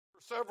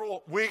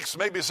several weeks,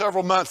 maybe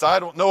several months, I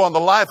don't know, on the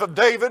life of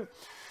David.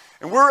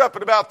 And we're up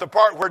at about the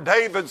part where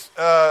David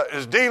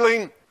is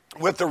dealing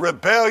with the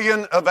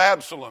rebellion of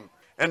Absalom.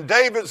 And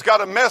David's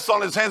got a mess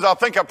on his hands. I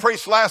think I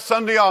preached last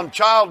Sunday on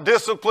child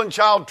discipline,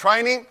 child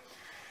training.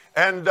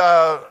 And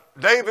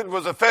David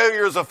was a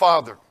failure as a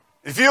father.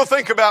 If you'll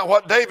think about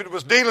what David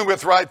was dealing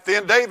with right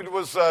then, David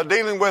was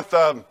dealing with,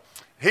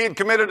 he had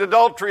committed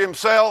adultery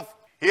himself.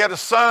 He had a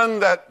son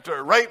that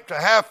raped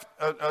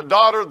a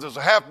daughter. There's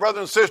a half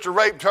brother and sister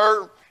raped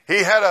her. He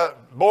had a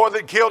boy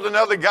that killed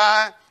another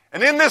guy.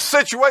 And in this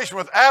situation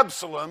with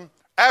Absalom,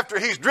 after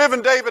he's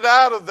driven David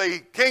out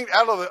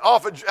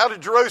of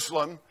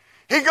Jerusalem,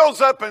 he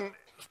goes up and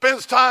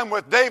spends time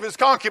with David's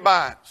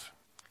concubines,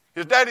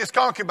 his daddy's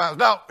concubines.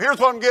 Now, here's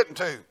what I'm getting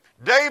to.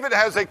 David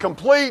has a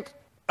complete,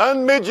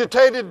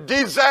 unmitigated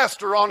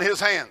disaster on his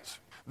hands.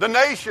 The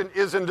nation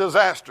is in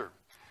disaster.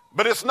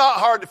 But it's not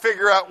hard to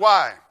figure out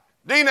why.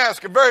 Dean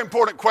asked a very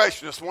important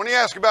question this morning. He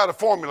asked about a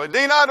formula.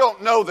 Dean, I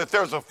don't know that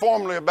there's a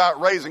formula about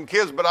raising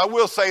kids, but I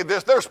will say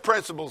this. There's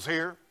principles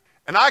here.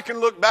 And I can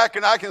look back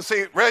and I can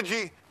see,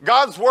 Reggie,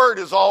 God's word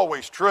is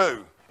always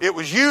true. It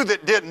was you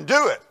that didn't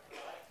do it.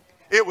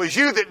 It was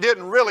you that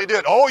didn't really do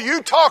it. Oh,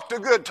 you talked a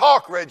good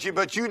talk, Reggie,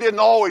 but you didn't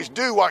always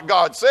do what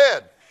God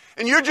said.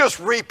 And you're just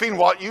reaping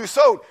what you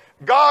sowed.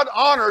 God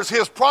honors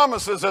his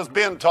promises as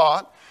been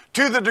taught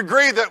to the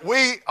degree that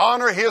we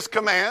honor his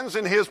commands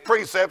and his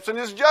precepts and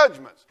his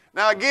judgments.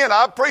 Now, again,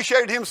 I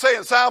appreciate him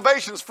saying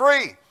salvation's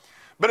free.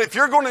 But if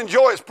you're going to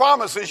enjoy his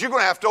promises, you're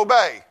going to have to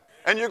obey.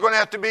 And you're going to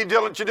have to be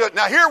diligent to do it.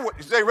 Now, here,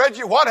 you say,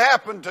 Reggie, what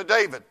happened to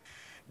David?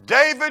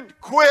 David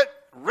quit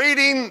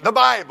reading the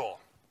Bible.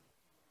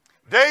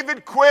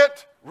 David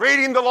quit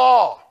reading the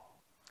law.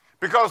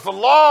 Because the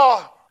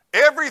law,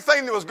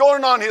 everything that was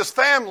going on in his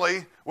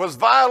family was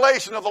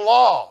violation of the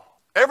law.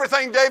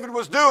 Everything David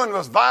was doing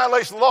was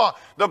violation of the law.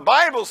 The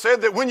Bible said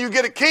that when you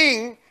get a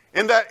king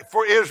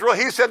for Israel,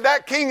 he said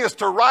that king is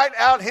to write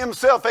out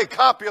himself a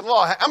copy of the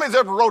law. How many's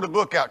ever wrote a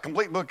book out,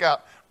 complete book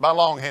out by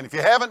longhand? If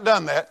you haven't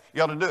done that,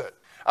 you ought to do it.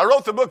 I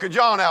wrote the book of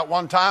John out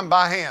one time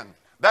by hand.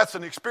 That's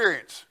an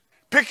experience.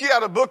 Pick you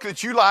out a book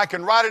that you like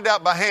and write it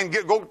out by hand.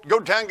 Go to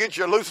town, get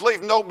you a loose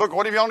leaf notebook,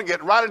 whatever you want to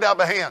get, write it out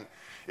by hand.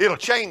 It'll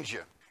change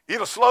you.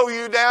 It'll slow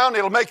you down.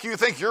 It'll make you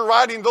think you're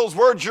writing those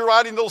words, you're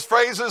writing those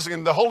phrases,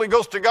 and the Holy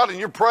Ghost of God, and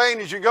you're praying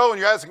as you go, and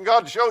you're asking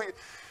God to show you.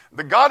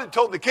 The God had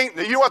told the king,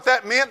 you know what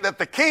that meant? That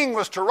the king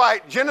was to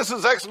write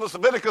Genesis, Exodus,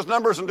 Leviticus,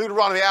 Numbers, and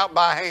Deuteronomy out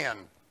by hand.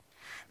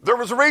 There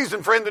was a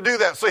reason for him to do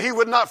that, so he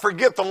would not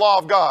forget the law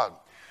of God.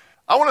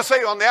 I want to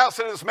say on the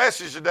outset of this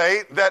message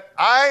today that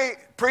I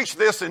preach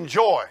this in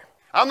joy.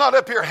 I'm not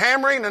up here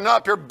hammering and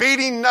not up here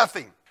beating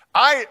nothing.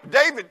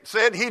 David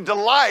said he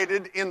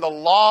delighted in the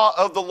law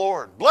of the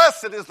Lord.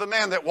 Blessed is the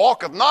man that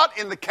walketh not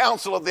in the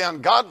counsel of the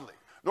ungodly,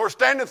 nor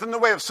standeth in the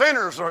way of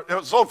sinners, or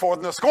so forth,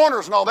 and the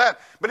scorners and all that.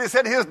 But he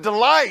said his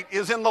delight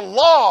is in the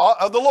law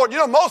of the Lord. You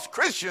know, most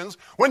Christians,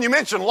 when you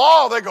mention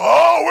law, they go,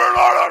 oh, we're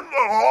not under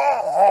the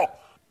law.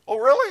 Oh,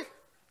 really?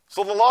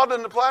 So the law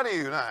doesn't apply to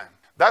you now.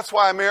 That's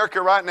why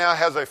America right now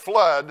has a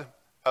flood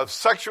of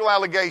sexual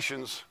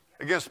allegations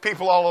against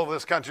people all over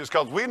this country. It's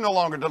because we no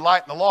longer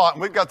delight in the law, and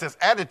we've got this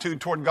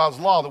attitude toward God's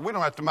law that we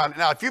don't have to mind it.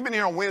 Now, if you've been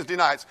here on Wednesday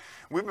nights,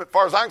 we've, as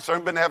far as I'm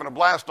concerned, been having a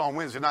blast on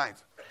Wednesday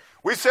nights.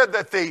 We said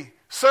that the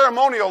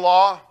ceremonial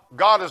law,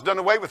 God has done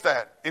away with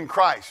that in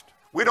Christ.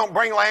 We don't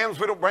bring lambs,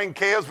 we don't bring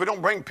calves, we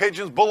don't bring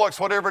pigeons, bullocks,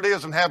 whatever it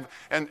is, and have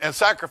and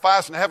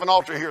sacrifice and have an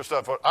altar here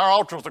stuff. Our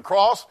altar is the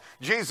cross.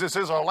 Jesus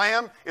is our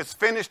lamb. It's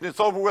finished and it's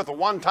over with, a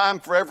one-time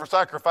forever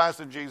sacrifice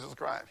of Jesus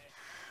Christ.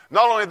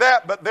 Not only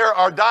that, but there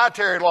are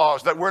dietary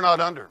laws that we're not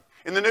under.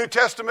 In the New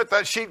Testament,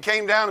 that sheet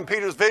came down in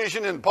Peter's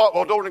vision and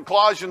Paul wrote in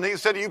Colossians, he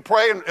said, you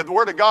pray in the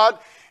Word of God,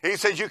 he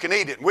says you can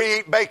eat it. We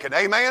eat bacon,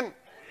 amen?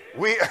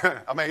 We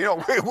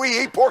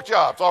eat pork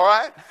chops, all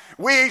right?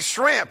 We eat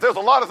shrimp. There's a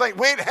lot of things.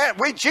 We eat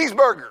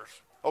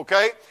cheeseburgers,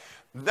 okay?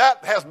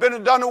 That has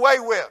been done away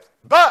with.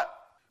 But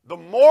the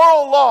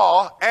moral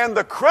law and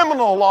the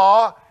criminal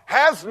law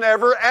has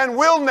never and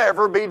will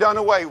never be done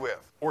away with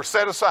or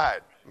set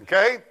aside,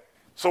 okay?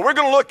 So we're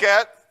going to look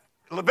at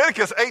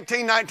Leviticus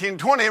 18, 19,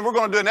 20, and we're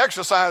going to do an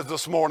exercise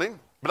this morning.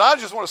 But I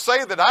just want to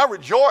say that I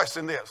rejoice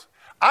in this.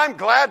 I'm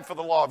glad for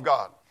the law of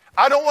God.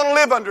 I don't want to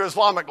live under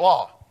Islamic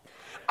law.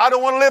 I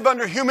don't want to live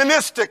under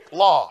humanistic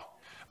law.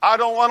 I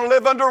don't want to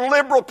live under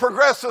liberal,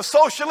 progressive,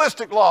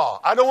 socialistic law.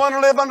 I don't want to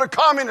live under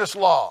communist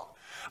law.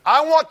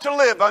 I want to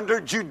live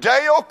under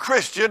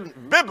Judeo-Christian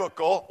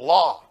biblical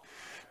law.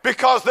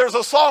 Because there's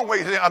a song where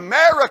you say,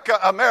 America,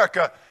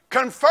 America,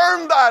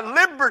 confirm thy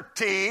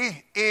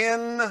liberty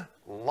in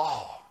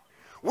law.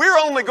 We're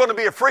only going to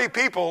be a free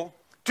people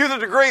to the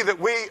degree that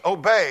we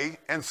obey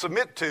and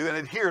submit to and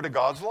adhere to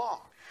God's law.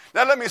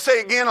 Now let me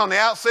say again on the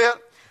outset,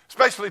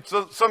 especially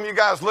to some of you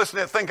guys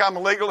listening that think I'm a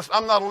legalist.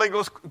 I'm not a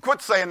legalist.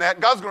 Quit saying that.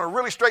 God's going to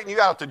really straighten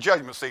you out at the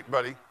judgment seat,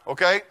 buddy.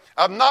 Okay?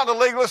 I'm not a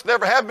legalist,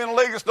 never have been a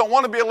legalist, don't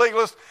want to be a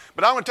legalist.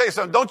 But I'm going to tell you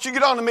something. Don't you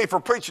get on to me for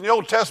preaching the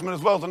Old Testament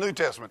as well as the New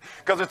Testament.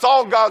 Because it's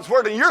all God's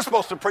word, and you're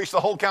supposed to preach the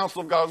whole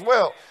counsel of God as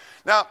well.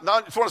 Now,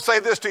 I just want to say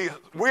this to you.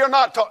 We are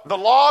not the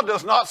law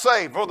does not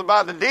save. For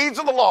by the deeds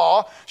of the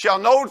law shall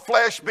no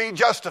flesh be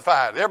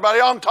justified.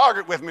 Everybody on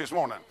target with me this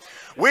morning.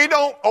 We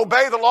don't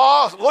obey the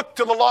law. Look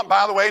to the law.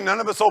 By the way, none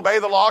of us obey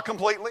the law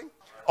completely.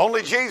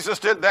 Only Jesus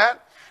did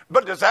that.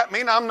 But does that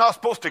mean I'm not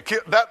supposed to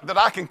kill, that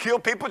I can kill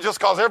people just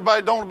because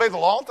everybody don't obey the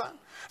law all the time?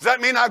 Does that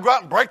mean I go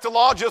out and break the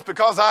law just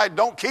because I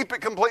don't keep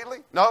it completely?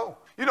 No.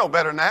 You know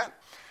better than that.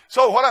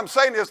 So what I'm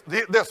saying is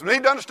this. We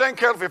need to understand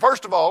carefully.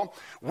 First of all,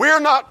 we're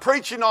not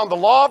preaching on the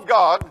law of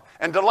God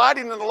and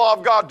delighting in the law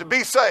of God to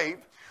be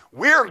saved.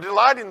 We're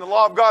delighting in the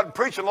law of God and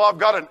preaching the law of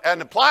God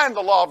and applying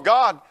the law of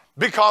God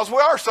because we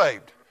are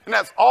saved. And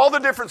that's all the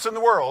difference in the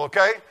world,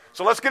 okay?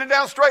 So let's get it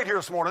down straight here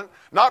this morning.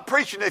 Not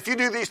preaching if you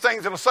do these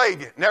things it'll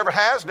save you. Never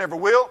has, never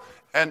will,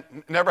 and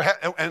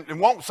and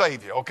won't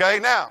save you, okay?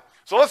 Now,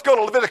 so let's go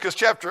to Leviticus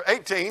chapter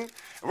 18.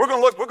 We're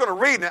going to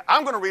read it.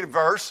 I'm going to read a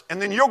verse,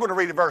 and then you're going to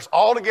read a verse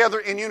all together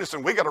in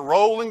unison. We got to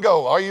roll and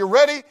go. Are you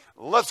ready?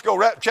 Let's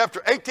go.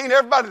 Chapter 18.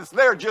 Everybody that's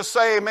there, just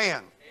say amen.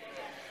 Amen.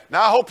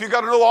 Now, I hope you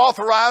got a new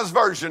authorized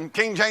version,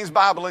 King James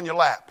Bible in your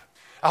lap.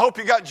 I hope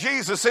you got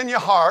Jesus in your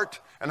heart,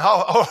 and I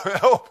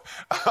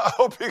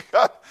hope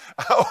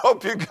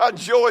you got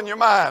joy in your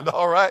mind.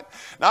 All right.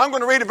 Now, I'm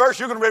going to read a verse.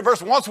 You're going to read a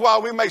verse. Once in a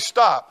while, we may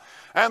stop.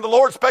 And the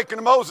Lord spake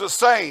unto Moses,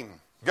 saying,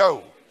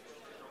 go.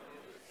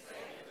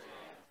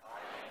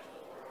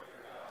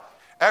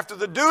 After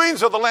the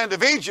doings of the land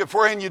of Egypt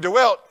wherein you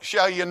dwelt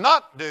shall you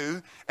not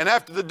do, and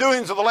after the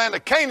doings of the land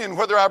of Canaan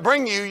whither I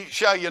bring you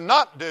shall you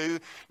not do,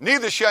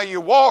 neither shall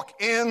you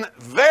walk in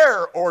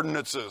their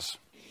ordinances.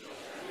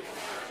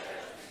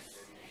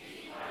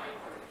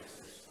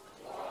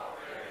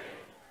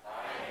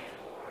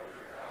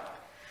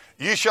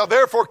 Ye shall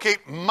therefore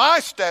keep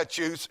my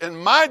statutes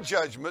and my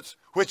judgments,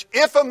 which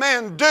if a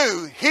man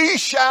do, he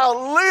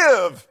shall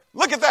live.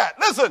 Look at that.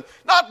 Listen,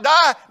 not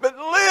die, but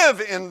live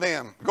in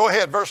them. Go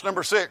ahead, verse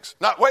number 6.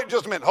 Now, wait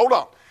just a minute. Hold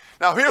on.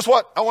 Now, here's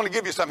what I want to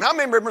give you something. How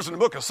many remembers in the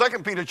book of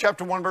 2 Peter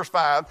chapter 1, verse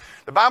 5,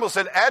 the Bible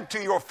said, add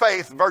to your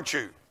faith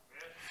virtue.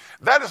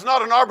 That is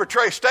not an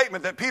arbitrary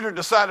statement that Peter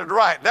decided to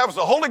write. That was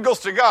the Holy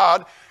Ghost of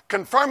God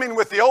confirming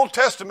with the Old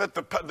Testament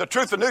the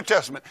truth of the New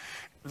Testament.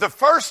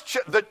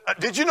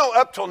 Did you know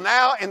up till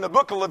now in the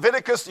book of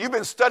Leviticus, you've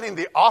been studying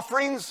the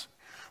offerings,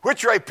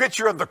 which are a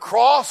picture of the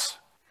cross,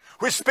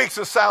 which speaks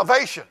of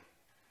salvation.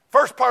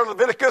 First part of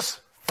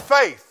Leviticus,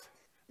 faith.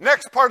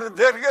 Next part of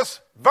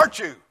Leviticus,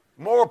 virtue,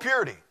 moral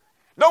purity.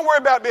 Don't worry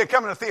about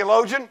becoming a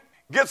theologian.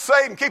 Get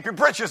saved and keep your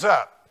britches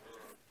up.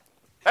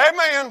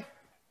 Amen.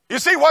 You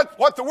see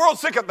what the world's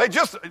sick of? They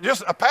just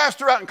a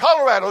pastor out in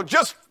Colorado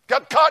just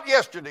got caught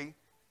yesterday.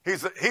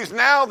 He's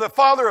now the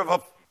father of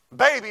a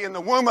baby in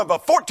the womb of a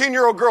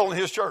 14-year-old girl in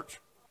his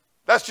church.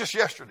 That's just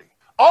yesterday.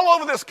 All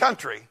over this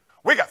country,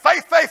 we got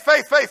faith.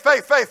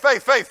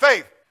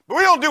 But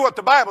we don't do what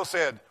the Bible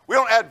said. We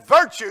don't add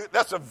virtue.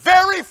 That's the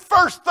very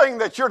first thing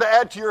that you're to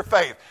add to your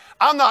faith.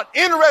 I'm not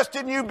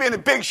interested in you being a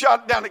big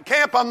shot down at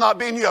camp. I'm not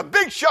being you a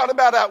big shot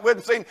about out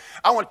witnessing.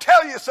 I want to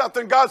tell you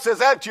something. God says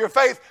add to your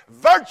faith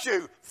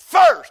virtue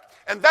first.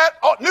 And that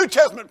New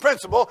Testament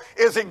principle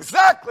is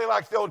exactly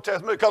like the Old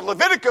Testament because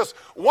Leviticus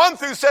 1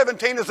 through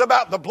 17 is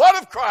about the blood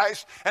of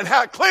Christ and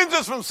how it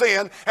cleanses from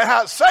sin and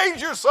how it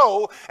saves your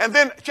soul. And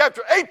then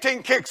chapter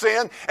 18 kicks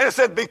in and it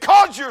said,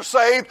 because you're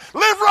saved,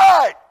 live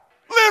right.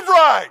 Live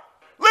right.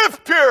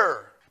 Live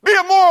pure. Be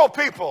a moral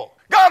people.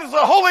 God is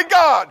a holy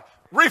God.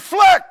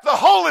 Reflect the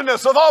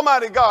holiness of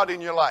Almighty God in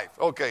your life.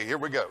 Okay, here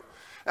we go.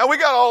 Now we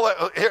got all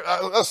that. Here,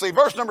 let's see,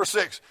 verse number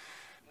 6.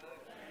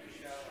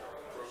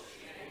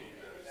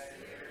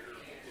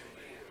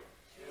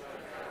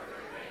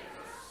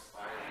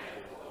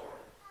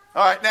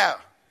 All right, now,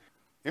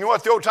 you know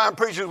what the old-time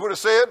preachers would have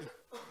said?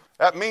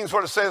 That means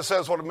what it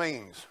says what it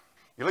means.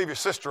 You leave your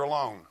sister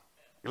alone.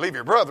 You leave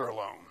your brother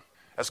alone.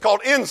 That's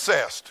called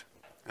incest.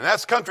 And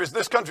this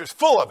country's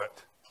full of it.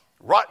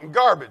 Rotten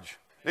garbage.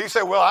 And you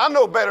say, well, I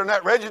know better than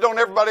that, Reggie. Don't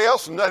everybody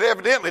else? And they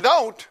evidently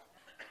don't.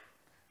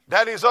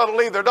 Daddies ought to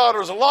leave their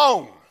daughters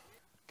alone.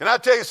 Can I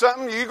tell you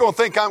something? You're going to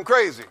think I'm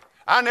crazy.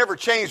 I never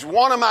changed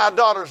one of my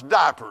daughter's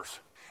diapers.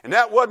 And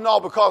that wasn't all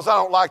because I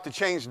don't like to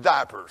change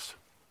diapers.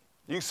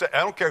 You say, I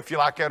don't care if you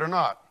like that or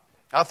not.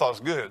 I thought it was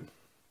good.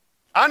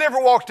 I never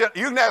walked in.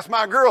 You can ask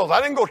my girls.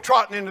 I didn't go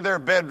trotting into their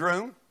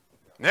bedroom.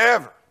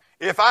 Never.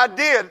 If I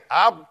did,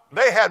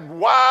 they had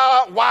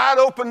wide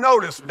open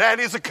notice.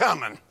 Daddy's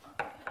a-coming.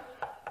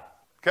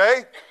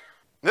 Okay?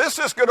 This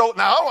is good old,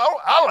 now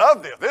I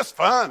love this. This is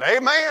fun.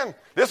 Amen.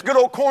 This good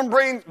old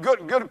cornbread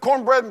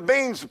and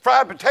beans,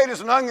 fried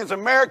potatoes and onions,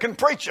 American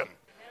preaching.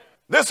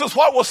 This is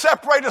what will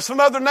separate us from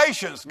other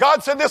nations.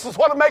 God said this is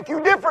what will make you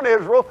different,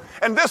 Israel.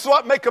 And this is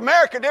what make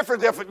America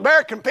different. If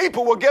American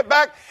people will get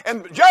back,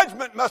 and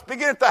judgment must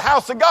begin at the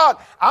house of God.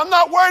 I'm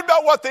not worried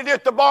about what they did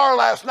at the bar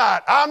last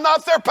night. I'm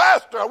not their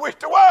pastor. I wish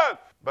I was.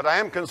 But I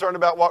am concerned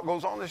about what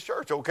goes on in this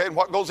church, okay? And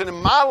what goes on in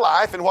my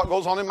life and what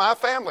goes on in my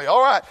family.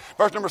 All right.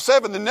 Verse number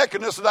 7, the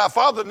nakedness of thy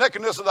father, the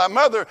nakedness of thy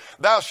mother,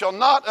 thou shalt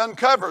not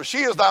uncover. She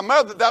is thy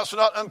mother, thou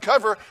shalt not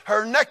uncover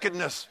her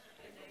nakedness.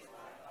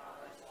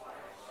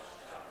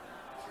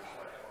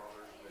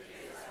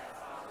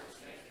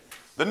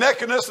 The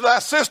nakedness of thy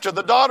sister,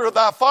 the daughter of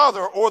thy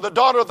father, or the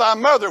daughter of thy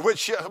mother, which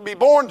shall be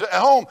born at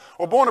home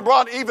or born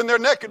abroad, even their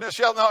nakedness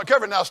shall not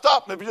cover. Now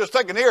stop. If you're just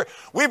thinking here,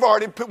 we've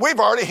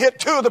already hit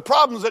two of the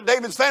problems that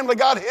David's family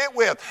got hit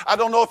with. I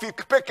don't know if you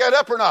pick that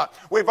up or not.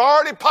 We've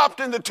already popped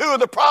into two of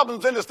the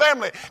problems in his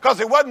family because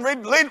they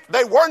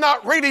were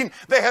not reading.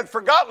 They had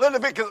forgot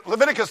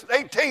Leviticus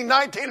 18,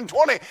 19, and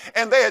 20,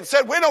 and they had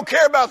said, we don't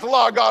care about the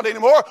law of God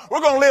anymore. We're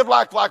going to live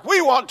like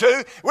we want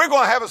to. We're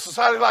going to have a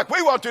society like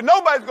we want to.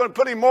 Nobody's going to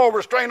put any more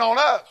restraint on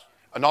us.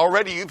 And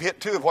already you've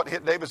hit two of what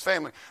hit David's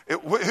family.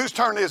 Whose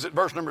turn is it?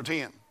 Verse number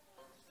 10.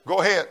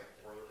 Go ahead.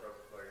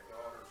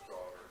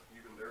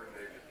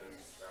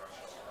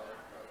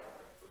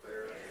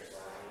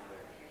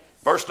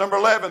 Verse number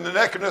 11. The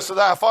nakedness of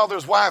thy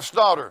father's wife's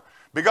daughter,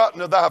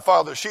 begotten of thy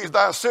father, she's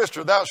thy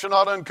sister. Thou shalt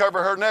not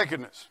uncover her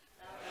nakedness.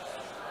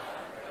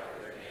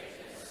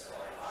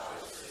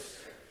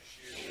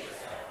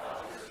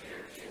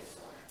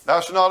 Thou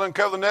shalt not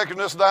uncover the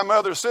nakedness of thy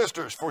mother's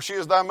sisters, for she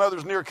is thy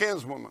mother's near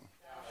kinswoman.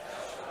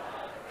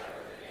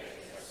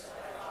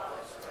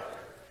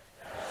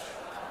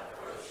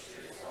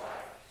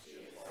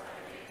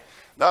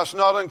 Thou shalt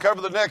not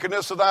uncover the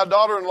nakedness of thy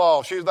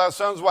daughter-in-law. She is thy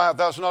son's wife.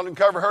 Thou shalt not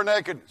uncover her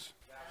nakedness.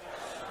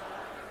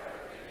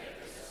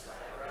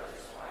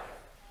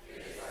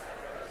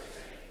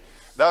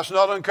 Thou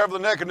shalt not uncover the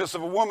nakedness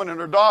of a woman and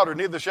her daughter,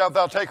 neither shalt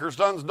thou take her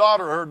son's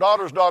daughter or her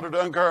daughter's daughter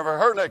to uncover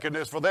her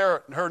nakedness, for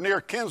they're her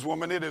near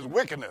kinswoman, it is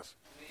wickedness.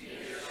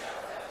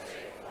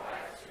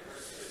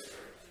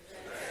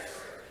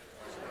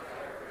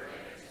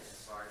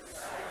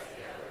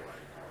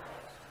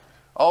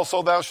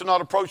 Also thou shalt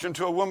not approach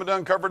unto a woman to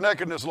uncover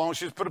nakedness, as long as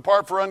she's put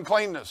apart for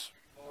uncleanness.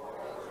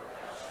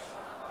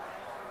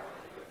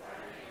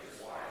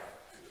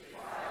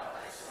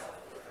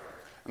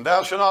 And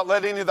thou shalt not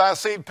let any of thy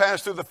seed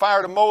pass through the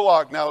fire to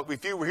Moloch. Now,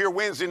 if you were here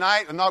Wednesday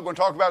night, I'm not going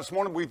to talk about it this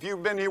morning, but if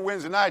you've been here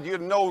Wednesday night,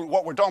 you'd know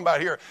what we're talking about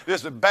here.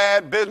 This is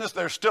bad business.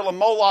 There's still a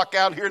Moloch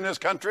out here in this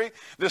country.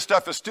 This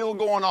stuff is still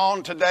going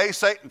on today.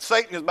 Satan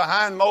is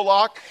behind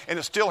Moloch, and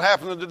it's still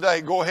happening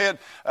today. Go ahead.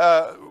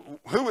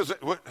 Who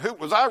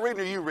was I reading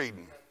or you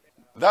reading?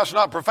 Thou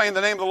shalt not profane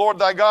the name of the Lord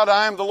thy God.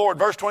 I am the Lord.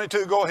 Verse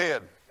 22, go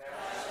ahead.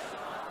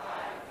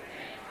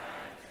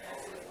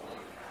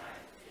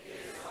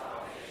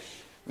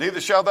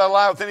 Neither shalt thou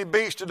lie with any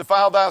beast to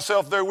defile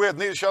thyself therewith.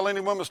 Neither shall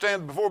any woman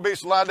stand before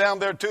beast to lie down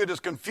thereto. It is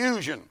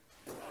confusion.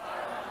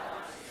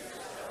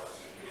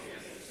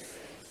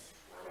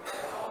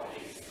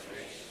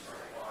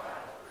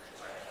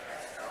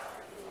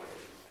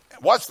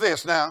 Watch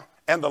this now.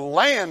 And the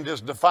land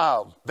is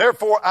defiled.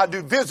 Therefore I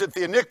do visit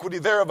the iniquity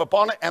thereof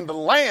upon it, and the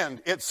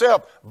land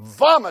itself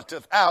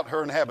vomiteth out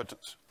her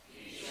inhabitants.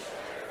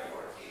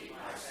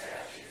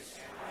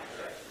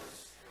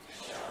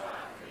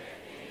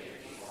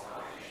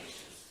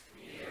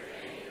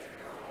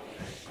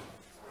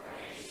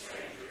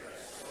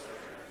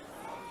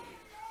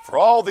 For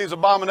all these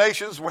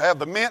abominations will have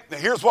the men. Now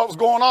here's what was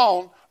going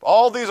on.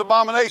 All these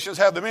abominations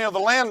have the men of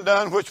the land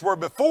done, which were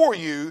before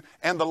you,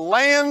 and the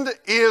land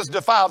is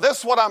defiled. This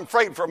is what I'm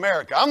afraid for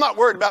America. I'm not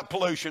worried about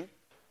pollution.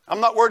 I'm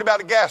not worried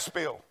about a gas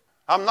spill.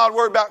 I'm not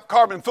worried about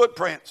carbon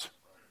footprints.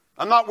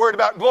 I'm not worried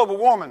about global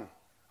warming.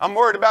 I'm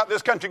worried about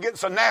this country getting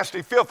so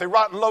nasty, filthy,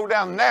 rotten, low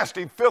down,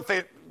 nasty,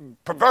 filthy,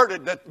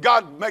 perverted that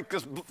God make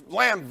this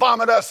land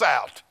vomit us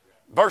out.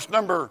 Verse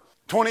number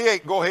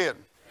 28, go ahead.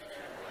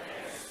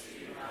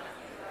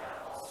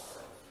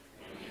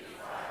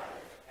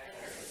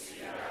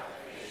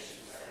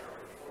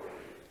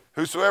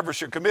 Whosoever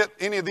shall commit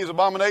any of these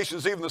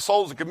abominations, even the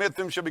souls that commit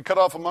them, shall be cut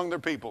off among their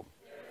people.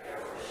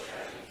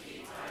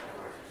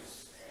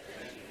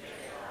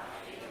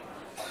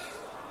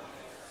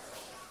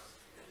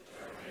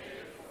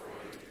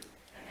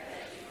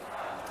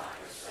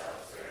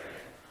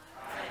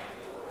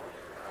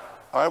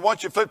 All right, I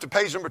want you to flip to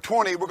page number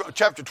 20.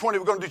 Chapter 20.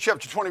 We're going to do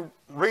chapter 20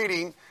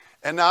 reading.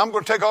 And now I'm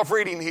going to take off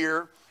reading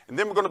here. And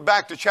then we're going to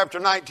back to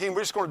chapter 19.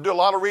 We're just going to do a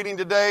lot of reading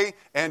today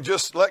and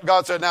just let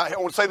God say. Now, I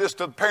want to say this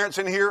to the parents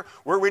in here.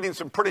 We're reading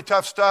some pretty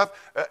tough stuff.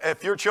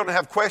 If your children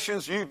have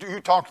questions, you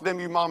talk to them,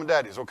 you mom and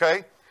daddies,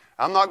 okay?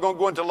 I'm not going to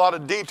go into a lot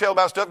of detail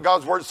about stuff.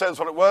 God's word says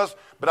what it was.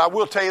 But I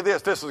will tell you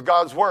this. This is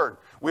God's word.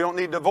 We don't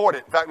need to avoid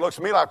it. In fact, it looks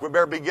to me like we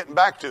better be getting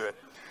back to it.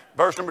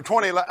 Verse number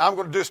 20, I'm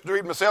going to just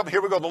read myself.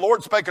 Here we go. The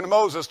Lord spake unto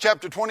Moses.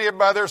 Chapter 20,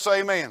 everybody there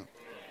say amen.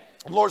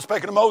 The Lord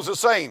spake unto Moses,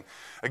 saying,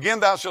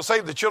 Again thou shalt say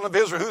to the children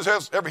of Israel,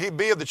 whosoever he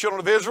be of the children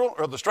of Israel,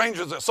 or the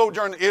strangers that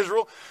sojourn in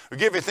Israel, who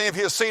giveth any of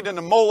his seed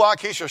unto Moloch,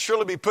 he shall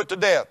surely be put to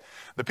death.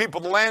 The people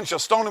of the land shall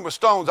stone him with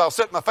stones. I'll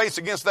set my face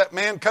against that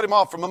man, cut him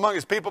off from among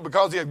his people,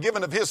 because he hath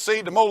given of his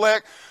seed to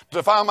Molech, to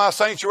defile my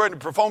sanctuary, to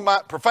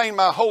profane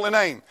my holy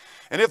name.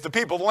 And if the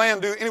people of the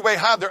land do anyway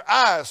hide their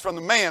eyes from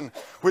the man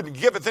who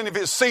giveth any of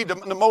his seed to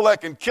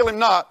Molech, and kill him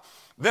not,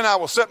 then I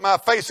will set my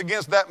face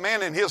against that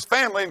man and his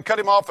family, and cut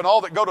him off and all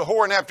that go to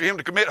whoring after him,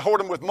 to commit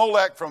whoredom with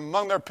Molech from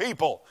among their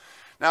people.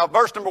 Now,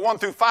 verse number 1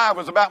 through 5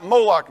 was about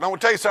Moloch. And I want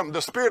to tell you something.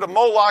 The spirit of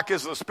Moloch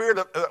is the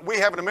spirit we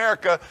have in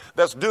America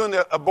that's doing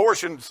the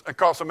abortions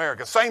across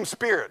America. Same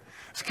spirit.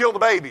 It's kill the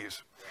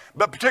babies.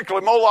 but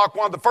particularly Moloch,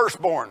 one of the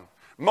firstborn.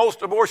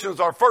 Most abortions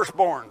are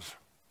firstborns.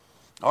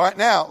 All right,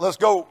 now let's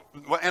go.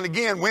 And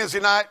again,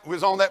 Wednesday night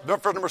was on that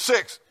verse number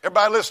 6.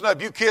 Everybody listen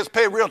up. You kids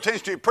pay real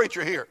attention to your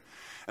preacher here.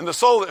 And the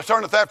soul that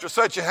turneth after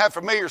such you have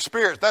familiar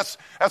spirits.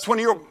 That's when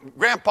your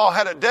grandpa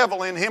had a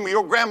devil in him, or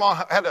your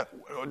grandma had a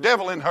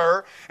devil in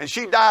her, and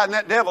she died, and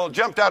that devil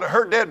jumped out of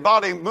her dead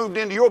body and moved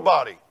into your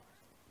body.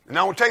 And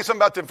I want to tell you something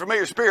about the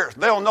familiar spirits.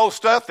 They'll know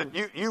stuff that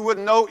you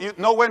wouldn't know.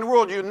 No way in the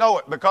world you'd know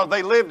it, because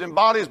they lived in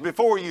bodies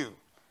before you.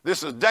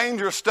 This is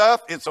dangerous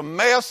stuff. It's a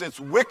mess. It's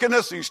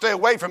wickedness. You stay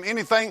away from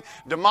anything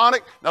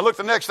demonic. Now look at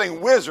the next thing,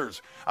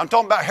 wizards. I'm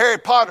talking about Harry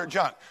Potter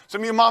junk.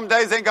 Some of you mom and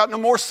dads ain't got no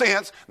more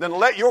sense than to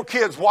let your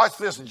kids watch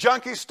this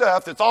junky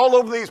stuff that's all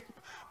over these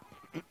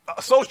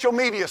social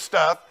media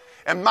stuff.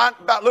 And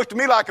look to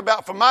me like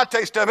for my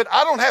taste of it,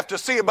 I don't have to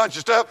see a bunch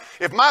of stuff.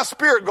 If my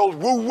spirit goes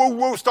woo, woo,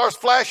 woo, starts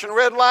flashing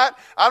red light,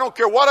 I don't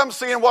care what I'm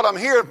seeing, what I'm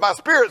hearing. If my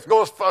spirit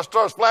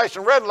starts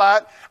flashing red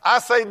light, I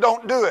say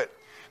don't do it.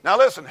 Now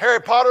listen,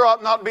 Harry Potter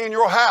ought not be in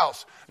your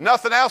house.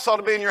 Nothing else ought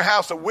to be in your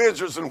house of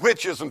wizards and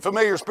witches and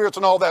familiar spirits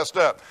and all that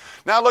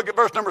stuff. Now look at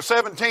verse number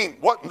 17.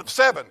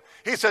 7.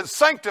 He said,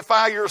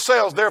 sanctify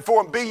yourselves,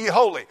 therefore, and be ye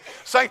holy.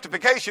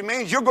 Sanctification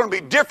means you're going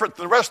to be different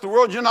than the rest of the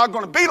world. You're not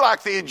going to be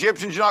like the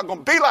Egyptians. You're not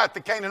going to be like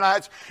the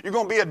Canaanites. You're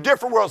going to be a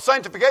different world.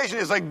 Sanctification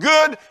is a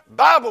good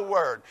Bible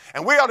word.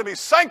 And we ought to be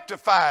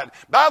sanctified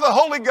by the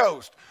Holy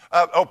Ghost.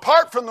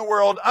 Apart from the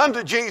world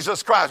unto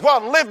Jesus Christ. We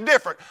ought to live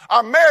different.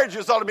 Our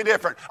marriages ought to be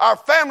different. Our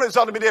families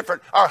ought to be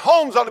different. Our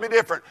homes ought to be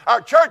different.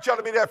 Our church ought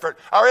to be different.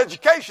 Our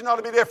education ought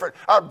to be different.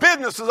 Our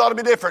businesses ought to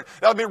be different.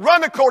 They ought to be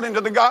run according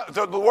to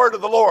the word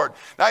of the Lord.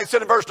 Now he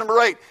said in verse number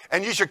 8,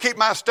 and ye shall keep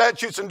my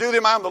statutes and do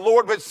them. I am the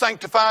Lord which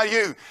sanctify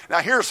you. Now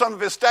here are some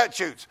of his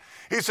statutes.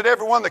 He said,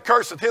 everyone that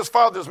curseth his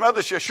father and his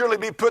mother shall surely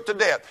be put to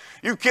death.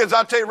 You kids,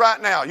 I'll tell you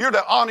right now, you're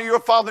to honor your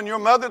father and your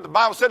mother. The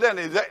Bible said that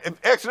in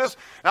Exodus.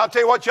 And I'll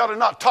tell you what, you ought to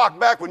not talk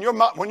back. When your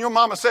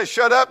mama says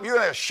shut up, you're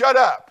going to shut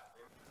up.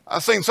 I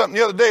seen something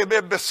the other day,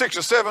 about 6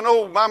 or 7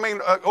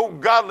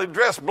 old godly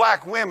dressed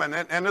black women.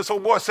 And this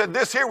old boy said,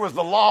 this here was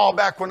the law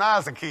back when I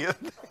was a kid.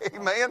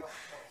 Amen.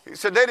 He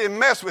said they didn't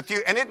mess with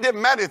you. And it didn't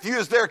matter if you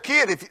was their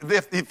kid.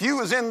 If you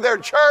was in their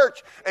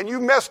church and you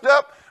messed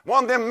up,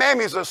 one of them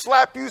mammies will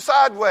slap you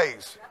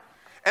sideways.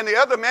 And the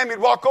other mammy would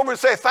walk over and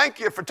say, thank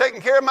you for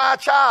taking care of my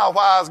child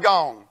while I was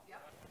gone.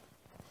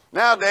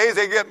 Nowadays,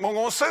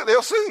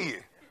 they'll sue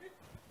you.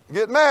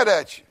 Get mad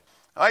at you.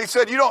 He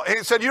said you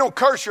don't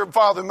curse your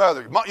father and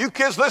mother. You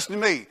kids, listen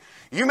to me.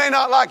 You may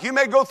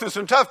go through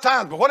some tough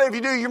times, but whatever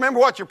you do, you remember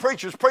what your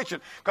preacher's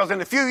preaching. Because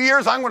in a few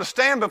years, I'm going to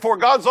stand before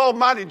God's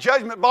almighty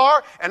judgment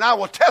bar, and I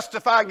will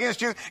testify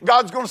against you.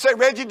 God's going to say,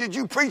 Reggie, did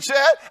you preach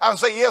that? I'll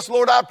say, yes,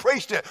 Lord, I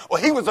preached it.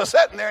 Well, he was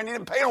sitting there, and he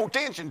didn't pay no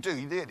attention to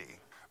you, did he?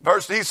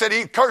 He said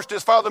he cursed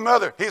his father and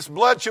mother. His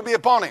blood shall be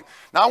upon him.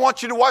 Now, I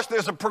want you to watch.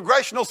 There's a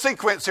progressional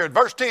sequence here.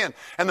 Verse 10.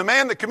 And the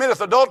man that committeth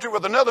adultery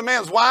with another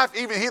man's wife,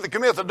 even he that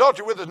committeth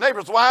adultery with his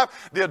neighbor's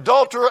wife, the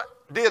adulterer,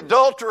 and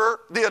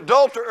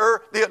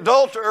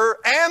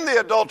the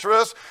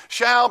adulteress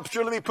shall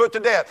surely be put to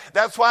death.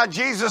 That's why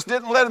Jesus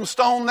didn't let him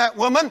stone that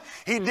woman.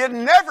 He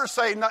didn't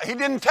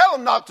tell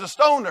him not to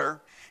stone her.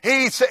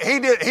 He said,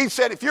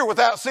 if you're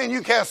without sin,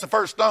 you cast the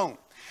first stone.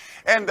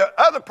 And the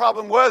other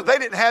problem was they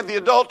didn't have the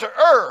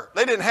adulterer.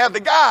 They didn't have the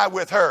guy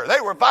with her.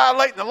 They were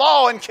violating the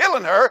law and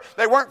killing her.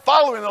 They weren't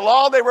following the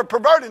law. They were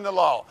perverting the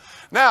law.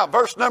 Now,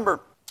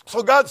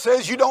 so God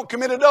says you don't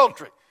commit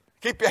adultery.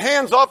 Keep your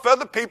hands off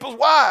other people's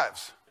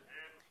wives.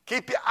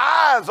 Keep your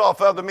eyes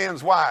off other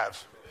men's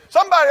wives.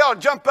 Somebody ought to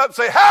jump up and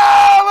say,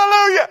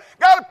 hallelujah.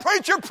 Got a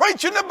preacher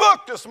preaching the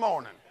book this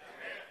morning.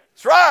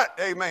 That's right.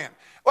 Amen.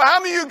 Well, how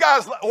many of you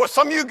guys, or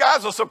some of you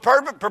guys are so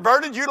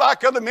perverted you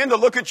like other men to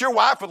look at your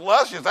wife with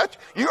lust?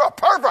 You're a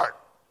pervert.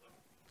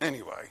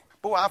 Anyway,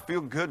 boy, I feel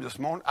good this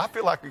morning. I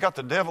feel like we got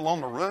the devil on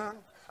the run.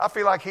 I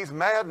feel like he's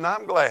mad and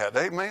I'm glad.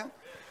 Amen.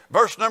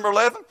 Verse number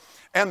 11.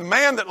 And the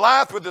man that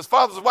lieth with his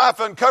father's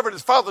wife uncovered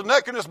his father's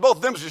nakedness, both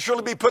of them shall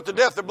surely be put to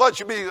death. Their blood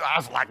shall be, I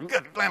was like,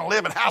 good land of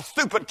living. How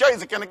stupid,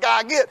 crazy can a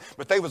guy get?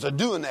 But they was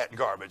doing that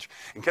garbage.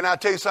 And can I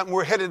tell you something?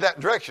 We're headed that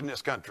direction in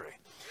this country.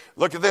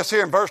 Look at this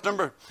here in verse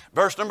number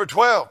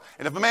 12.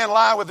 And if a man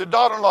lie with his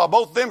daughter-in-law,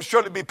 both of them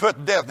surely be put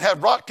to death and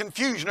have wrought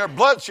confusion. Their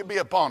blood should be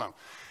upon them.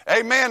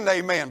 Amen and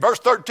amen. Verse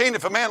 13,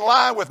 if a man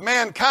lie with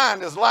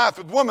mankind as lieth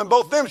with woman,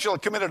 both of them shall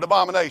have committed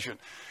abomination.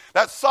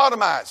 That's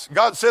sodomites.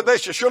 God said they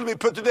shall surely be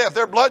put to death.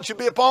 Their blood should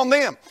be upon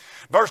them.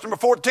 Verse number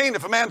 14,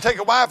 if a man take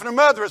a wife and her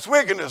mother, it's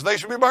wickedness. They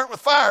shall be burnt with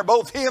fire,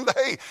 both he and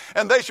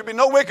they shall be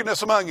no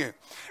wickedness among you.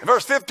 In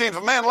verse 15, if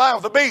a man lie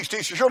with a beast,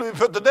 he shall surely be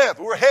put to death.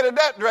 We're headed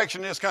that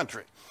direction in this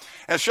country.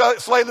 And shall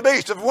slay the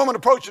beast. If a woman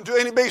approach unto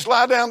any beast,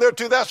 lie down there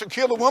too, thou shalt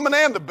kill the woman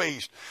and the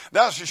beast. They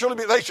shall surely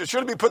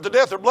be put to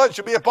death. Their blood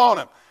shall be upon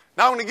them.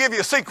 Now I'm going to give you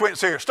a sequence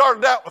here.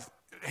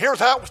 Here's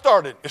how it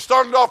started. It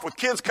started off with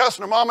kids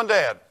cussing their mom and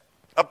dad.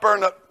 Up there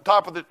in the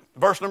top of the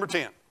verse number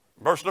 10.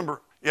 Verse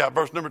number 9.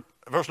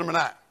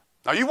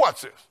 Now you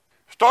watch this.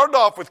 Started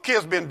off with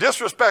kids being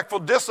disrespectful,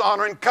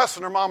 dishonoring,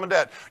 cussing their mom and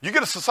dad. You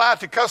get a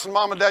society cussing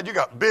mom and dad, you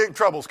got big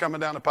troubles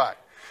coming down the pike.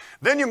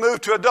 Then you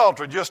move to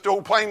adultery, just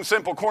old plain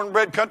simple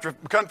cornbread country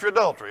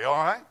adultery,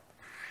 all right?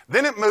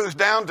 Then it moves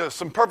down to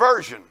some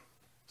perversion,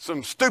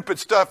 some stupid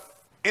stuff,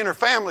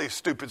 interfamily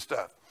stupid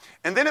stuff.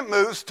 And then it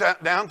moves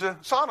down to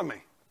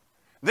sodomy.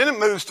 Then it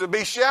moves to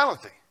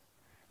bestiality.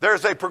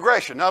 There's a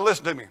progression. Now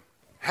listen to me.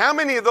 How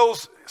many of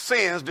those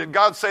sins did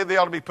God say they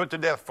ought to be put to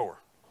death for?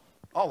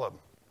 All of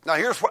them. Now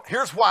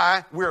here's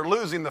why we're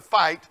losing the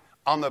fight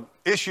on the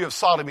issue of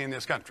sodomy in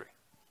this country.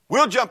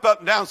 We'll jump up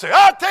and down and say,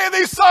 I'll tell you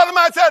these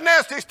sodomites, that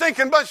nasty,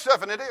 stinking bunch of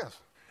stuff, and it is.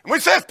 And we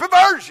say it's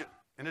perversion,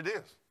 and it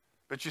is.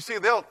 But you see,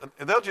 they'll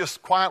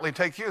just quietly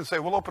take you and say,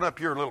 well, open up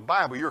your little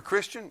Bible. You're a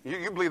Christian?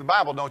 You believe the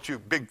Bible, don't you,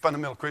 big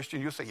fundamental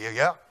Christian? You say,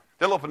 yeah.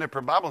 They'll open up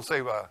their Bible and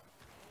say,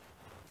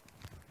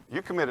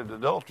 you committed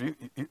adultery.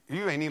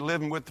 You ain't even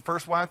living with the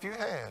first wife you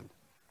had.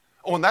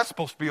 Oh, and that's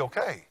supposed to be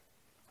okay.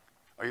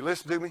 Are you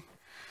listening to me?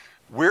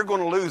 We're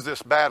going to lose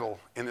this battle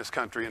in this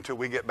country until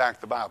we get back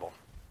to the Bible.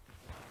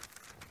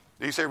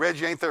 You say,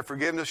 Reggie, ain't there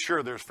forgiveness?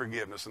 Sure, there's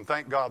forgiveness, and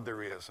thank God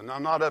there is. And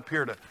I'm not up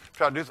here to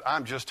try to do this.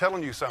 I'm just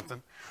telling you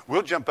something.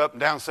 We'll jump up and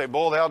down and say,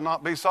 boy, that ought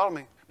not be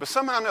sodomy. But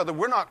somehow or another,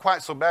 we're not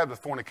quite so bad with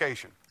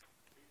fornication.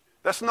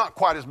 That's not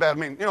quite as bad. I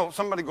mean,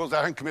 somebody goes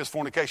out and commits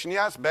fornication.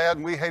 Yeah, it's bad,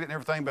 and we hate it and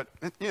everything, but,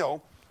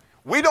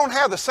 we don't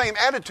have the same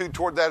attitude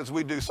toward that as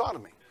we do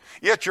sodomy.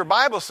 Yet your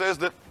Bible says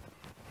that,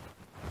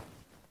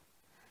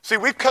 see,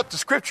 we cut the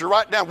scripture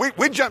right down.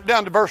 We jumped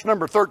down to verse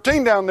number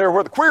 13 down there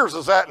where the queers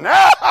is at, and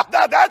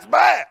that's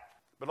bad.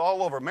 But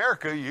all over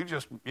America, you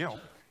just, you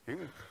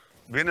can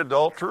be an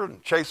adulterer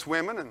and chase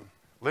women and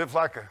live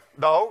like a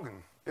dog,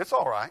 and it's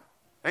all right.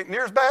 Ain't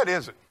near as bad,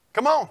 is it?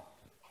 Come on.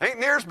 Ain't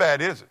near as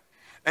bad, is it?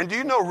 And do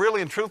you know,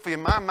 really and truthfully,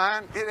 in my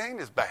mind, it ain't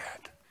as bad.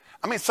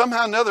 I mean,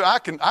 somehow or another, I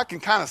can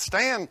kind of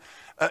stand,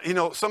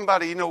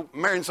 somebody,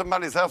 marrying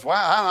somebody's house. Well,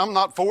 I'm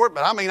not for it,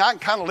 but I mean, I can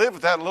kind of live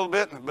with that a little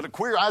bit. But a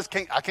queer, I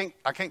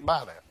can't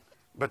buy that.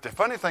 But the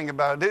funny thing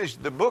about it is,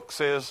 the book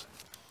says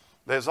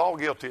there's all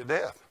guilty of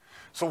death.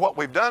 So what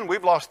we've done,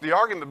 we've lost the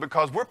argument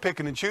because we're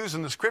picking and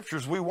choosing the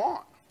scriptures we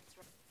want.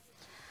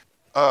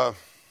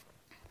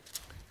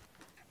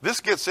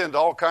 This gets into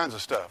all kinds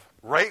of stuff.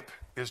 Rape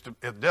is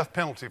the death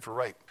penalty for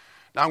rape.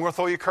 Now, I'm going to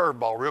throw you a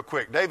curveball real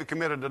quick. David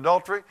committed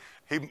adultery.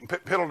 He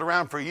piddled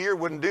around for a year,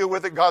 wouldn't deal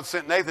with it. God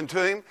sent Nathan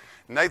to him.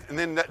 And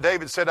then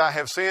David said, I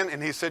have sinned.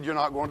 And he said, you're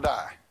not going to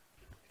die.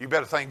 You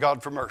better thank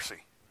God for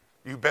mercy.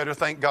 You better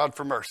thank God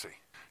for mercy.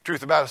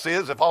 Truth about it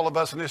is, if all of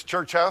us in this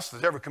church house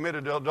that's ever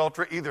committed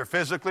adultery, either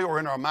physically or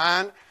in our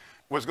mind,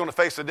 was going to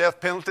face the death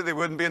penalty, there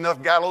wouldn't be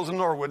enough gallows in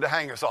Norwood to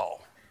hang us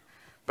all.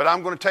 But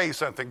I'm going to tell you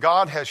something.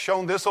 God has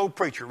shown this old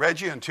preacher,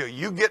 Reggie, until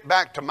you get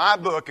back to my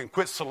book and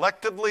quit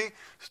selectively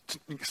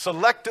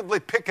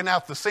picking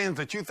out the sins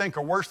that you think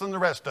are worse than the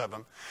rest of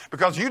them.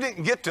 Because you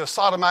didn't get to a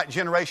sodomite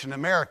generation in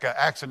America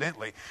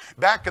accidentally.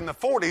 Back in the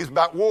 40s,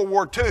 about World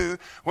War II,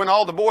 when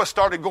all the boys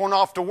started going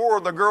off to war,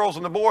 the girls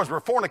and the boys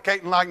were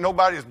fornicating like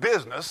nobody's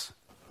business.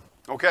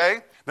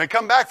 Okay? They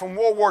come back from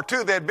World War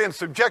II, they had been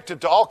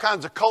subjected to all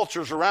kinds of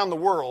cultures around the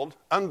world,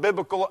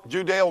 unbiblical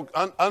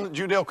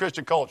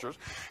Judeo-Christian cultures.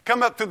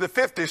 Come up through the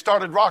 50s,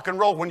 started rock and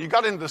roll. When you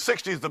got into the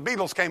 60s, the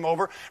Beatles came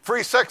over,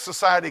 Free Sex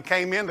Society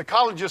came in, the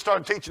colleges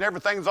started teaching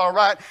everything's all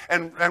right,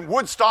 and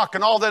Woodstock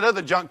and all that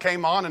other junk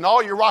came on, and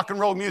all your rock and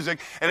roll music,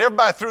 and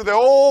everybody threw their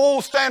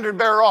old standard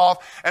bearer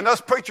off, and us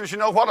preachers,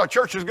 our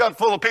churches got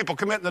full of people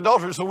committing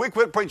adultery, so we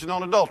quit preaching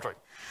on adultery.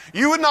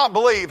 You would not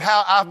believe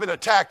how I've been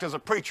attacked as a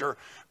preacher.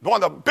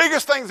 One of the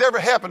biggest things ever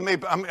happened to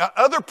me,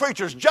 other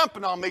preachers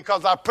jumping on me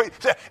because I preach.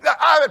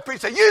 I would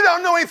preach, say, you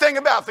don't know anything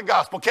about the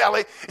gospel,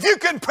 Kelly. If you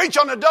couldn't preach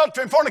on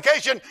adultery and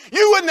fornication,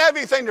 you wouldn't have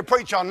anything to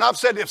preach on. And I've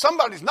said, if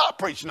somebody's not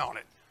preaching on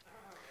it.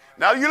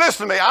 Now, you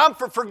listen to me. I'm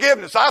for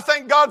forgiveness. I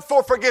thank God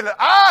for forgiveness.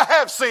 I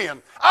have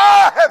sinned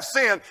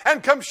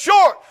and come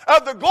short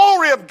of the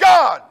glory of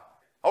God.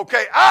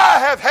 Okay, I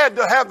have had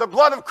to have the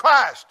blood of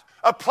Christ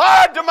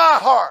applied to my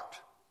heart.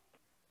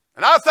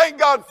 And I thank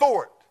God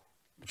for it.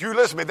 But you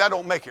listen to me, that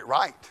don't make it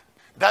right.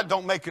 That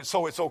don't make it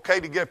so it's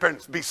okay to get up there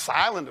and be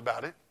silent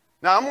about it.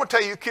 Now, I'm going to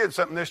tell you kids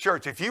something in this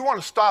church. If you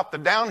want to stop the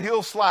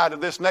downhill slide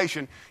of this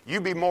nation,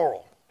 you be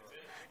moral.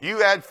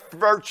 You add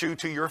virtue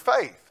to your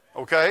faith.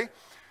 Okay?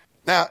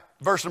 Now,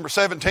 verse number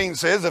 17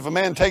 says, if a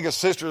man take his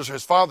sister's or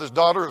his father's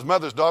daughter or his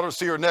mother's daughter,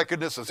 see her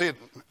nakedness and see it.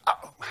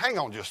 Hang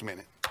on just a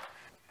minute.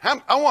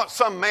 I want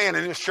some man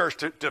in this church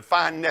to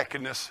define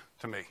nakedness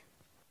to me.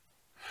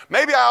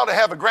 Maybe I ought to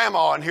have a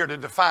grandma in here to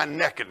define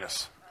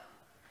nakedness.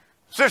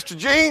 Sister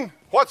Jean,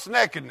 what's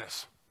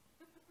nakedness?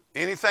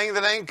 Anything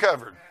that ain't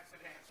covered.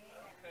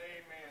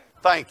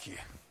 Thank you.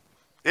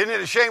 Isn't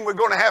it a shame we're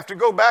going to have to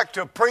go back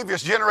to a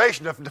previous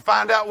generation to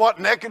find out what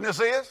nakedness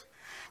is?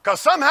 Because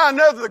somehow or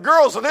another the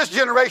girls of this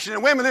generation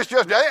and women of this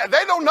generation,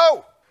 they don't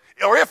know.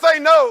 Or if they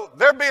know,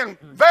 they're being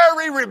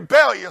very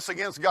rebellious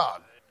against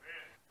God.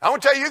 I'm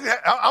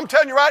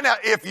telling you right now,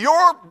 if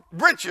your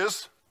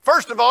britches,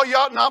 first of all, you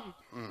ought not...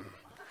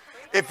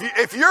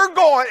 If you're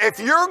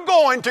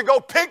going to go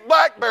pick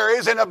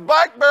blackberries in a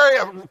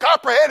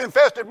copperhead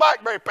infested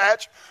blackberry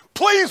patch,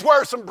 please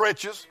wear some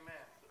breeches.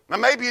 Now,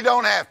 maybe you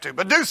don't have to,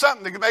 but do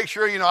something to make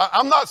sure,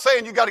 I'm not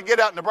saying you got to get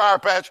out in the briar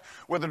patch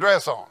with a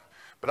dress on.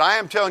 But I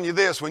am telling you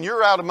this, when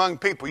you're out among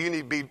people, you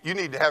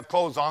need to have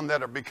clothes on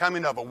that are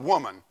becoming of a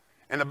woman.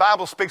 And the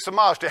Bible speaks of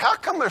modesty. How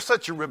come there's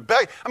such a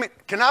rebellion? I mean,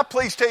 can I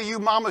please tell you,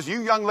 mamas,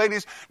 you young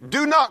ladies,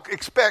 do not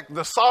expect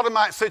the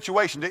sodomite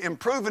situation to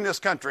improve in this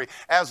country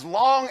as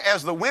long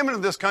as the women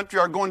of this country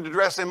are going to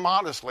dress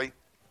immodestly.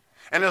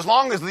 And as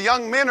long as the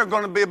young men are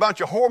going to be a bunch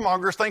of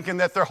whoremongers thinking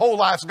that their whole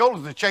life's goal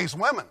is to chase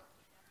women.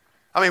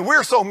 I mean,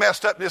 we're so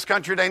messed up in this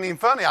country, it ain't even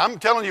funny. I'm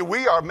telling you,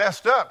 we are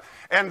messed up.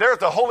 And there's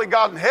the holy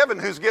God in heaven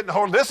who's getting a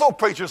hold of this old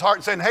preacher's heart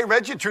and saying, hey,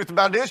 Reggie, the truth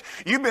about it is,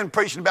 you've been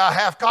preaching about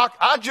half-cock.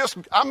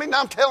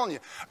 I'm telling you,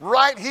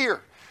 right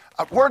here,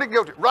 where'd it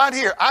go to? Right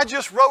here. I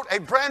just wrote a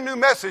brand new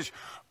message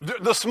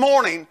this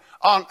morning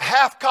on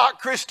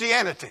half-cocked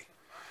Christianity.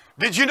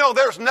 Did you know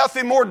there's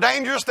nothing more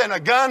dangerous than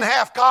a gun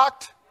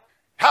half-cocked?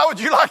 How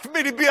would you like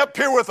me to be up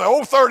here with an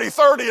old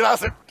 30-30? And I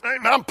said,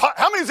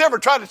 how many's ever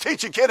tried to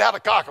teach a kid how to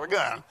cock a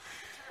gun?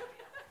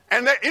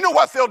 And you know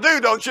what they'll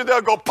do, don't you?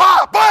 They'll go,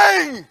 pop,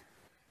 bang!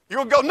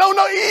 You'll go, no,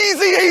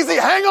 easy,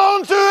 hang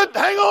on to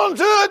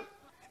it.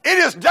 It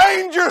is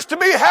dangerous to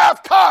be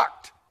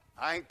half-cocked.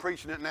 I ain't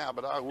preaching it now,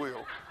 but I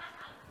will.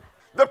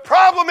 The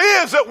problem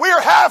is that we're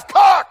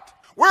half-cocked.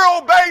 We're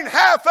obeying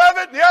half of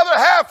it, and the other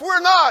half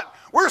we're not.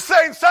 We're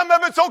saying some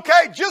of it's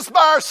okay just by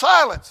our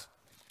silence.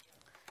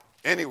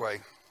 Anyway,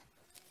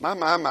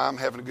 I'm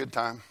having a good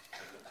time.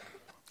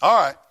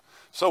 All right,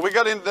 so we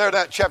got into there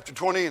that chapter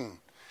 20 and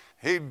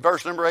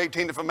verse number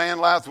 18, if a man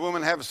lieth with a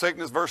woman, have a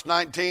sickness. Verse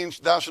 19,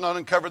 thou shalt not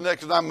uncover the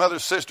neck of thy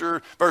mother's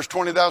sister. Verse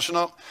 20, thou shalt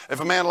not, if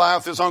a man lieth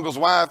with his uncle's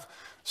wife,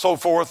 so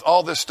forth,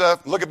 all this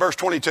stuff. Look at verse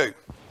 22.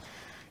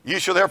 You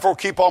shall therefore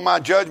keep all my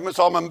judgments,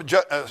 all my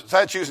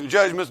statutes and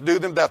judgments, do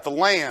them, that the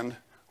land,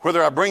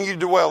 whither I bring you to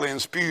dwell in,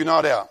 spew you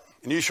not out.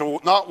 And you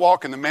shall not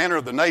walk in the manner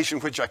of the nation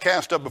which I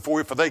cast up before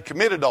you, for they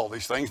committed all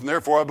these things, and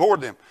therefore I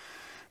abhorred them.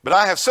 But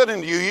I have said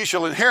unto you, ye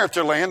shall inherit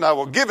their land. I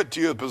will give it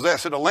to you to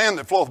possess it, a land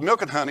that floweth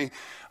milk and honey.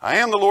 I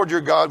am the Lord your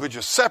God, which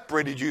has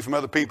separated you from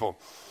other people.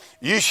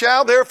 Ye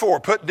shall therefore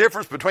put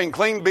difference between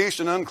clean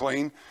beasts and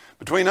unclean,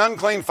 between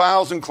unclean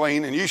fowls and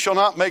clean, and ye shall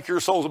not make your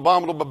souls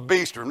abominable by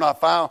beast, or not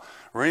foul,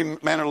 or any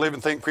manner of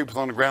living thing creepeth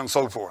on the ground, and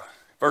so forth.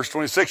 Verse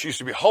 26, you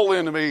should be holy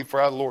unto me,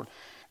 for I, the Lord,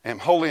 am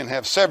holy, and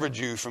have severed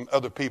you from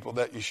other people,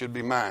 that you should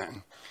be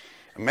mine.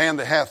 A man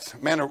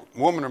or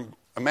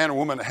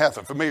woman that hath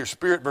a familiar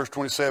spirit, verse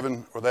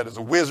 27, or that is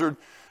a wizard,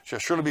 shall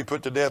surely be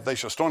put to death. They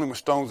shall stone him with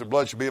stones, their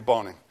blood shall be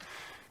upon him.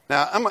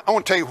 Now, I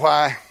want to tell you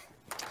why.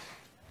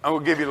 I will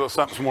give you a little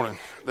something this morning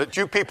that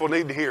you people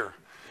need to hear.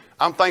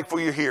 I'm thankful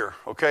you're here,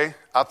 okay?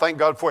 I thank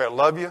God for you. I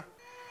love you.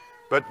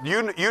 But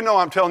you know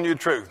I'm telling you the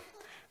truth.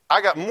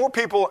 I got more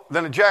people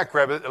than a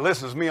jackrabbit that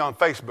listens to me on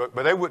Facebook,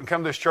 but they wouldn't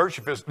come to this church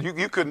if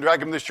you couldn't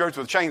drag them to this church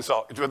with a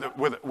chainsaw,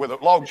 with a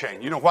log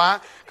chain. You know why?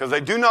 Because they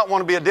do not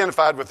want to be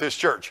identified with this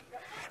church.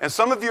 And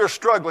some of you are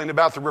struggling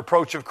about the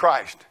reproach of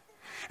Christ.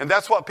 And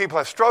that's what people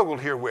have struggled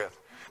here with.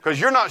 Because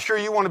you're not sure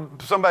you want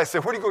to, somebody say,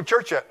 where do you go to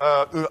church at?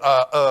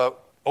 Down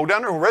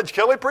there where Reg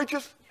Kelly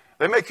preaches?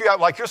 They make you out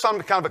like you're some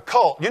kind of a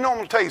cult. You know, I'm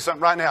going to tell you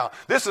something right now.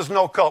 This is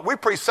no cult. We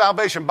preach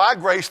salvation by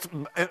grace,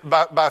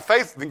 by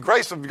faith, the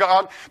grace of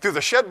God, through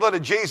the shed blood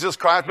of Jesus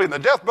Christ, believe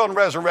in the death, burial, and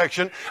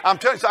resurrection. I'm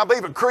telling you, I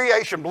believe in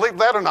creation. Believe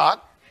that or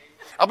not.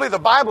 I believe the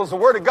Bible is the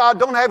Word of God.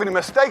 Don't have any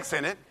mistakes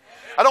in it.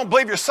 I don't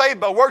believe you're saved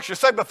by works, you're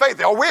saved by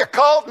faith. Are we a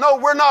cult? No,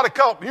 we're not a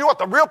cult. You know what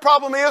the real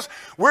problem is?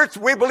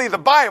 We believe the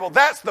Bible.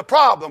 That's the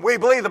problem. We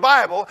believe the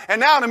Bible.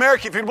 And now in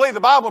America, if you believe the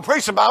Bible and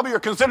preach the Bible, you're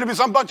considered to be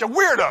some bunch of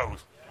weirdos.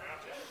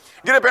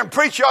 Get up there and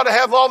preach, you ought to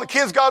have all the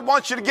kids God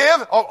wants you to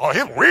give. Oh,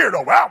 he's a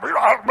weirdo. Wow, we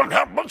don't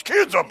have a bunch of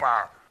kids up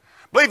there.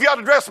 Believe you ought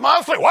to dress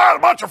modestly. Why are a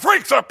bunch of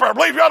freaks up there?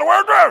 Believe you ought to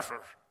wear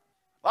dresses.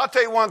 I'll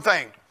tell you one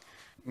thing.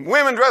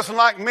 Women dressing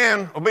like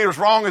men will be as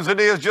wrong as it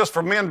is just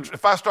for men.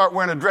 If I start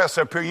wearing a dress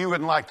up here, you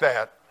wouldn't like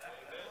that.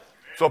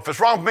 So if it's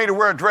wrong for me to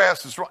wear a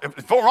dress, if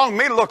it's wrong for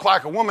me to look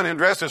like a woman in a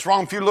dress, it's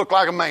wrong if you look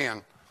like a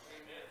man.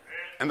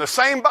 And the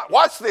same,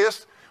 watch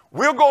this,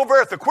 we'll go over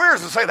at the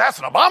queers and say, that's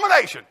an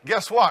abomination.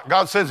 Guess what?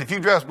 God says if you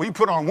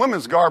put on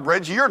women's garb,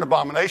 Reggie, you're an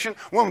abomination.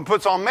 Woman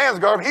puts on man's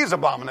garb, he's an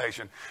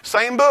abomination.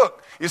 Same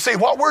book. You see,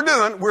 what we're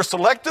doing, we're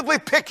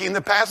selectively picking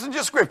the passage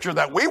of Scripture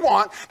that we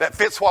want, that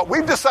fits what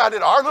we've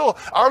decided our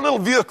little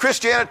view of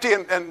Christianity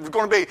and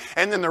going to be,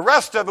 and then the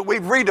rest of it,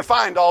 we've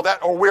redefined all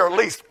that, or we're at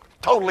least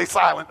totally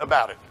silent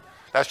about it.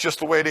 That's just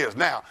the way it is.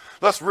 Now,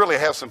 let's really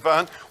have some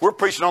fun. We're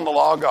preaching on the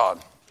law of God.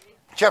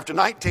 Chapter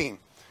 19.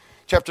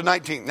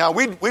 Now,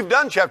 we've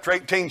done chapter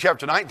 18,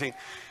 chapter 19.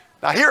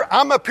 Now, here,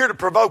 I'm up here to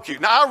provoke you.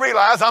 Now, I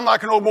realize I'm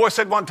like an old boy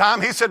said one time.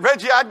 He said,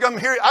 Reggie, I'd come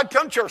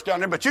to church down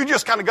there, but you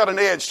just kind of got an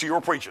edge to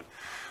your preaching.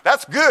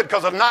 That's good,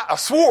 because a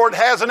sword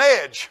has an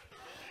edge.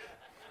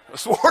 A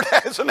sword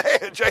has an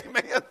edge,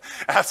 amen.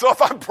 And so if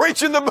I'm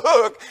preaching the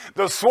book,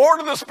 the sword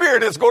of the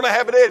Spirit is going to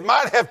have an edge.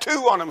 Might have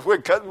two on them. We're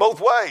cut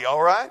both ways,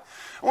 all right?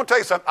 I want to tell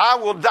you something. I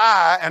will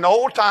die an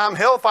old-time,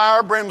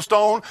 hellfire,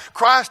 brimstone,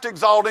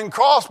 Christ-exalting,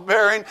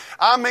 cross-bearing,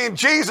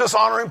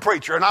 Jesus-honoring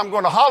preacher. And I'm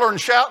going to holler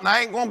and shout, and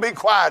I ain't going to be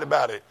quiet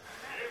about it.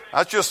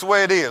 That's just the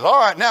way it is. All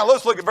right, now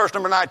let's look at verse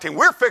number 19.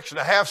 We're fixing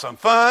to have some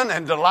fun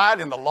and delight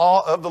in the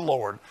law of the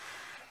Lord.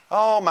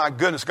 Oh, my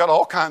goodness, got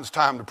all kinds of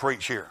time to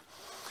preach here.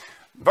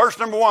 Verse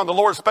number 1, the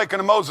Lord spake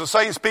unto Moses,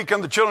 saying, Speak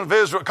unto the children of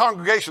Israel,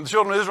 congregation of the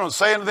children of Israel, and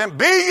say unto them,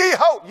 Be ye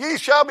holy, ye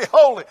shall be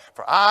holy,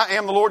 for I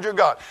am the Lord your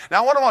God.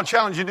 Now, what I want to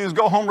challenge you to do is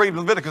go home, read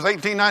Leviticus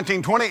 18,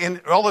 19, 20,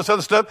 and all this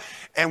other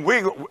stuff. And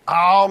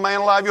oh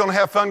man alive, you want to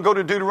have fun, go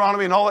to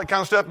Deuteronomy and all that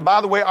kind of stuff.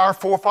 By the way, our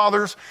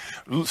forefathers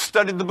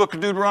studied the book of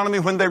Deuteronomy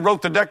when they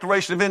wrote the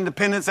Declaration of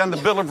Independence and the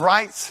Bill of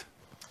Rights.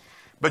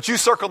 But you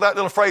circle that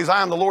little phrase,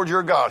 I am the Lord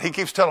your God. He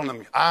keeps telling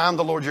them, I am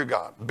the Lord your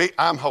God.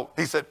 I'm holy.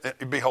 He said,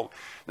 be holy.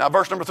 Now,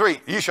 verse number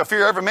 3, you shall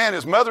fear every man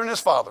his mother and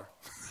his father.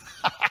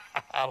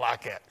 I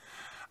like that.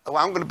 Oh,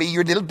 I'm going to be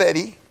your little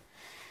buddy.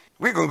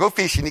 We're going to go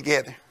fishing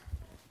together.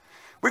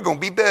 We're going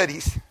to be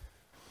buddies.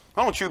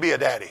 Why don't you be a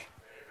daddy?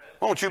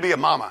 Why don't you be a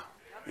mama?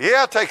 Yeah,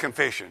 I'll take them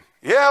fishing.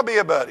 Yeah, I'll be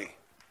a buddy.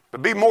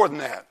 But be more than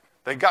that.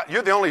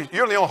 You're the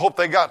only hope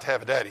they got to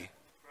have a daddy.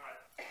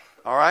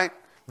 All right?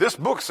 This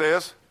book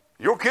says,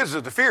 your kids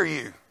are to fear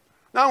you.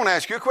 Now I want to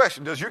ask you a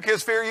question. Does your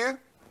kids fear you?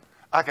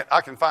 I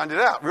can find it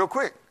out real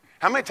quick.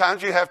 How many times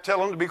do you have to tell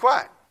them to be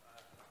quiet?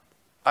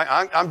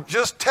 I'm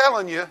just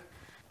telling you.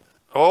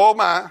 Oh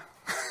my.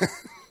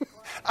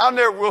 I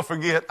never will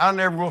forget.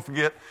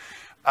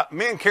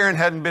 Me and Karen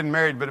hadn't been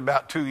married but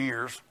about 2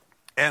 years.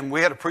 And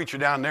we had a preacher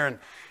down there, and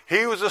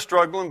he was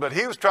struggling, but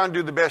he was trying to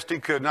do the best he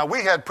could. Now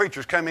we had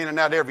preachers come in and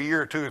out every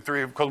year or 2 or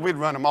 3 because we'd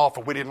run them off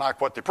if we didn't like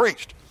what they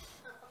preached.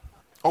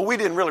 Oh, we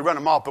didn't really run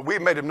them off, but we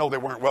made them know they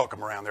weren't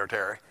welcome around there,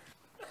 Terry.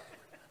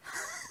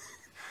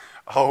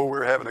 Oh,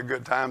 we're having a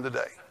good time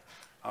today.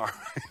 All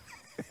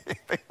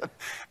right.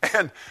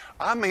 And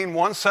I mean,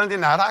 one Sunday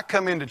night, I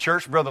come into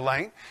church, Brother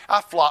Lane. I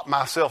flop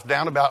myself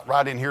down about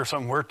right in here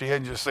somewhere at the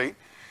edge of the seat.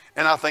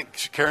 And I think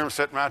Karen was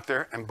sitting right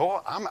there. And boy,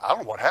 I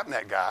don't know what happened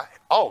to that guy.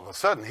 All of a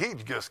sudden, he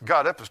just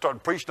got up and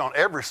started preaching on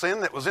every sin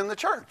that was in the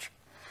church.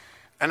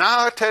 And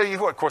I tell you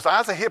what, of course, I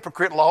was a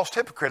hypocrite, lost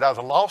hypocrite. I was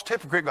a lost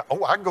hypocrite.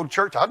 Oh, I could go to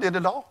church. I did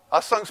it all. I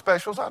sung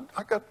specials. I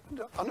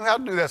knew how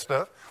to do that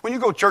stuff. When you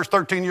go to church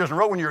 13 years in a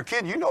row when you're a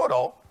kid, you know it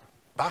all.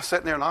 I was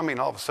sitting there, and I mean,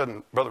 all of a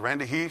sudden, Brother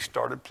Randy, he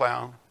started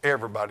plowing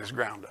everybody's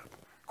ground up.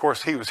 Of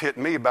course, he was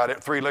hitting me about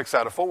it 3 licks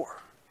out of 4.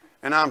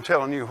 And I'm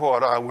telling you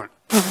what, I went,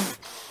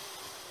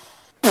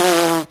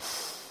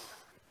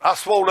 I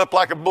swelled up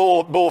like a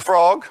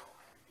bullfrog.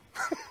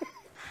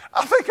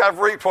 I think I've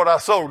reaped what I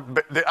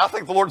sowed. I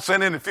think the Lord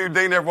sent in a few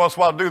dean every once in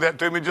a while to do that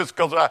to me just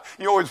because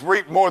you always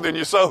reap more than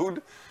you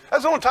sowed.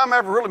 That's the only time I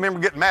ever really remember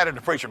getting mad at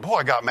the preacher. Boy,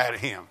 I got mad at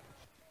him.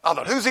 I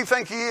thought, who's he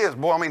think he is?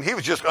 Boy, I mean, he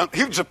was just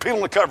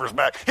peeling the covers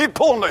back. He'd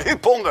pulling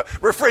the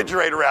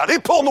refrigerator out.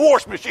 He'd pulling the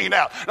washing machine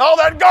out. And all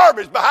that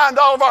garbage behind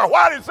all of our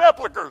whited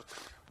sepulchres.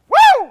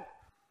 Woo!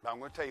 I'm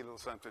going to tell you a little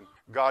something.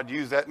 God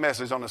used that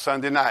message on a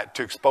Sunday night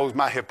to expose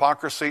my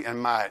hypocrisy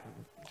and my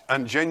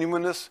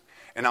ungenuineness.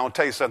 And I want to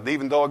tell you something.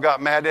 Even though I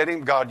got mad at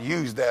him, God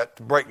used that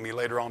to break me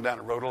later on down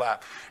the road of life.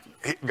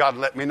 God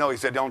let me know. He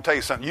said, I want to tell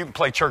you something. You can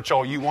play church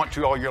all you want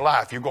to all your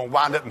life. You're going to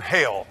wind up in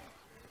hell.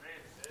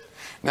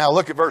 Now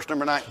look at verse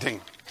number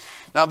 19.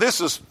 Now this,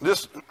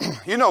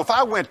 you know, if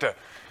I went to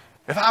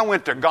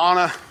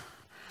Ghana,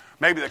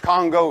 maybe the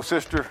Congo,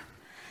 sister,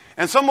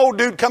 and some old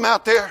dude come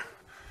out there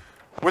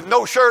with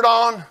no shirt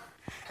on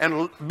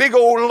and big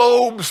old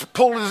lobes,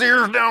 pulled his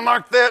ears down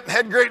like that, and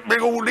had great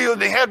big old deals,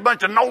 and he had a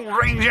bunch of nose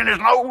rings in his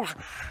nose,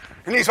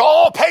 and he's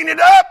all painted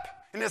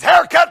up, and his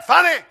hair cut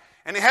funny,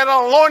 and he had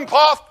on a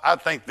loincloth,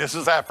 I'd think this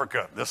is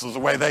Africa. This is the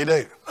way they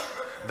do.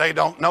 They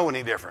don't know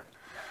any different.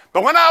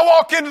 But when I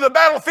walk into the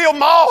Battlefield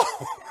Mall,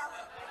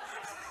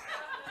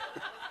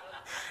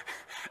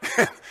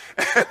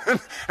 and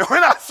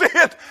when I see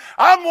it,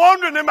 I'm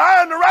wondering, am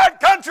I in the right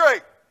country?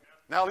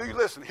 Now, you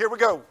listen, here we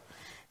go.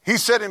 He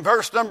said in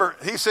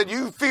he said,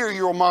 you fear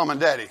your mom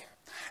and daddy.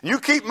 You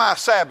keep my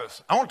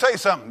Sabbaths. I want to tell you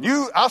something.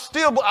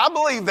 I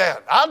believe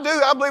that. I do.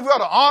 I believe we ought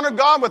to honor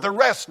God with a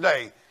rest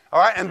day. All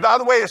right. And by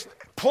the way, it's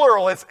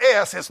plural. It's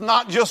S. It's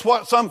not just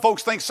what some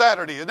folks think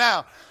Saturday is.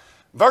 Now,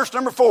 verse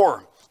number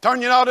 4.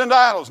 Turn you not into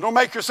idols, nor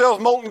make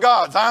yourselves molten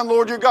gods. I am the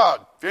Lord your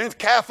God. If you're any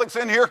Catholics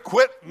in here,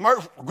 quit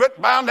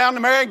bowing down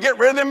to Mary and get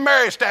rid of them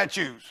Mary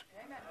statues.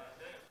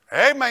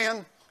 Amen.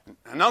 Amen.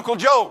 And Uncle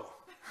Joe.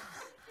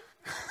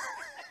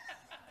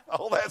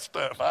 All that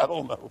stuff, I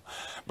don't know.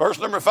 Verse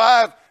number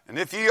 5, and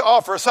if ye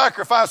offer a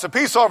sacrifice of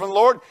peace offering the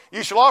Lord,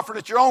 ye shall offer it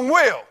at your own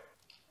will.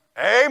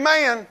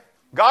 Amen.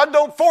 God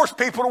don't force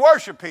people to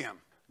worship him.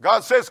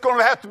 God says it's going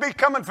to have to be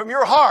coming from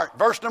your heart.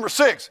 Verse number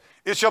 6,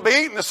 it shall be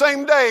eaten the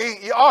same day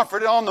ye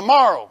offered it on the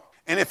morrow.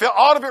 And if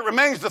aught of it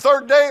remains the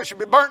third day, it shall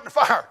be burnt in the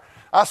fire.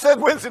 I said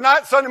Wednesday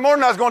night, Sunday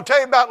morning, I was going to tell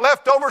you about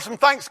leftovers from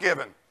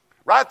Thanksgiving.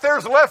 Right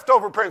there's the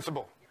leftover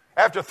principle.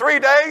 After 3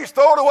 days,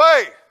 throw it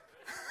away.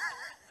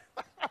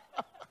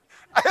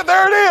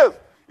 There it is.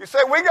 You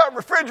say, we got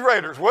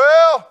refrigerators.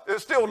 Well, it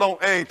still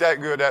ain't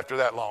that good after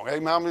that long.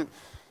 Amen.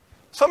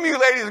 Some of you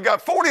ladies have got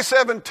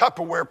 47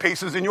 Tupperware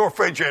pieces in your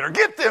refrigerator.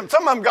 Get them.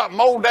 Some of them got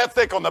mold that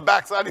thick on the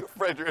backside of your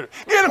refrigerator.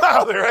 Get them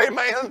out of there.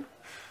 Amen.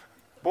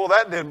 Boy,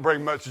 that didn't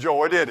bring much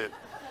joy, did it?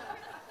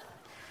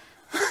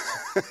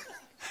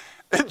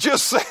 It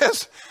just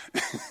says,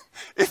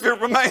 if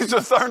it remains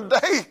the third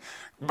day,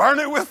 burn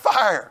it with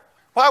fire.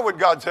 Why would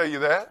God tell you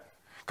that?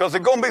 Because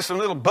there's going to be some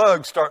little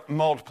bugs start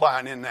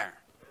multiplying in there.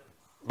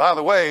 By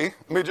the way,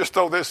 let me just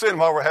throw this in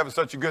while we're having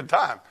such a good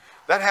time.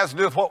 That has to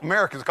do with what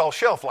Americans call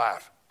shelf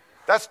life.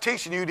 That's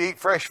teaching you to eat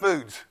fresh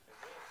foods.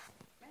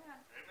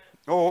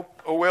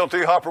 Will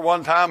T. Hopper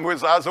one time, I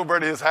was over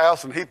at his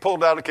house, and he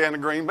pulled out a can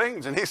of green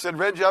beans. And he said,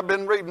 Reggie, I've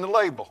been reading the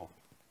label.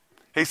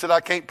 He said,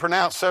 I can't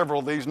pronounce several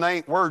of these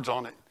words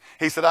on it.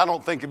 He said, I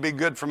don't think it'd be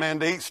good for man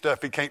to eat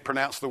stuff he can't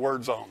pronounce the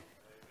words on.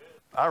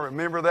 I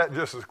remember that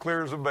just as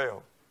clear as a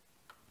bell.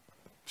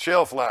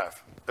 Shelf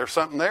life. There's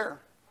something there.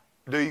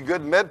 Do you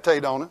good and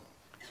meditate on it.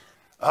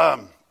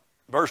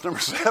 Verse number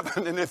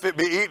 7, and if it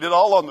be eaten at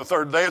all on the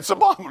third day, it's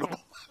abominable.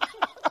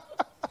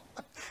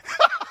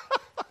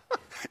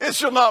 It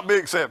shall not be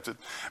accepted.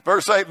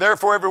 Verse 8,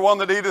 therefore everyone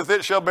that eateth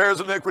it shall bear his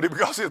iniquity,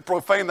 because he hath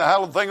profaned the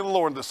hallowed thing of the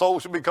Lord, and the soul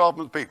shall be called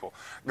from the people.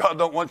 God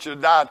don't want you to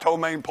die of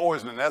ptomaine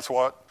poisoning, that's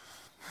what.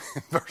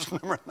 Verse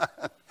number 9.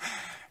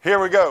 Here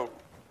we go.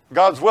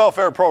 God's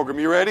welfare program.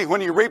 You ready?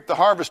 When you reap the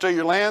harvest of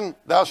your land,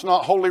 thou shalt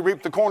not wholly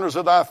reap the corners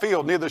of thy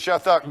field, neither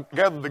shalt thou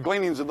gather the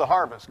gleanings of the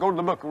harvest. Go to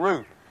the book of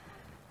Ruth.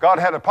 God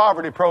had a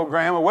poverty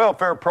program, a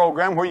welfare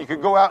program, where you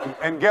could go out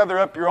and gather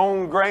up your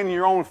own grain and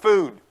your own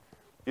food.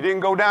 You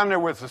didn't go down there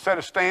with a set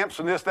of stamps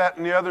and this, that,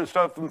 and the other and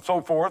stuff and so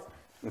forth,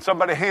 and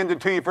somebody handed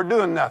it to you for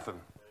doing nothing.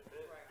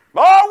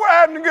 Oh, we're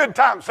having a good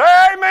time. Say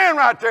amen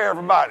right there,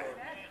 everybody.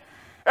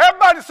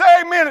 Everybody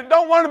say amen. That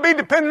don't want to be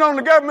dependent on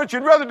the government.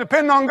 You'd rather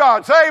depend on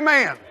God. Say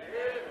amen.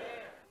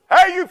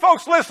 Hey, you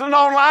folks listening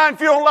online, if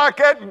you don't like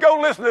that, go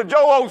listen to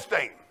Joe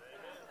Osteen.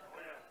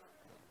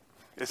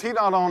 Is he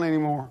not on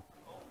anymore?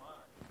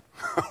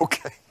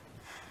 Okay.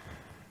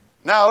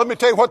 Now, let me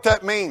tell you what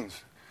that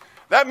means.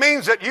 That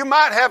means that you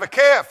might have a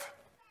calf.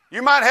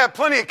 You might have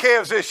plenty of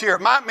calves this year.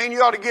 It might mean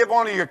you ought to give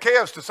one of your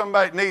calves to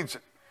somebody that needs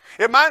it.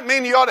 It might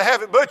mean you ought to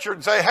have it butchered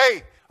and say,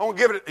 hey, I'm going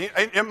to give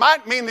it. It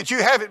might mean that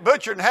you have it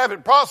butchered and have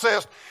it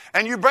processed,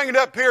 and you bring it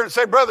up here and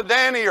say, Brother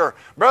Danny or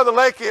Brother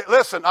Lakey,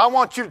 listen, I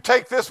want you to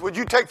take this. Would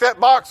you take that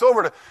box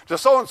over to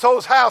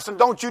so-and-so's house, and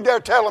don't you dare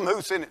tell them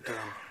who sent it to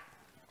them.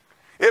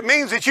 It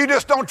means that you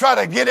just don't try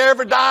to get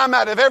every dime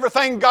out of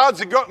everything God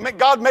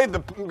made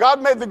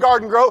the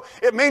garden grow.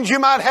 It means you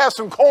might have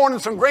some corn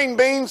and some green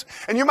beans,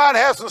 and you might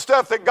have some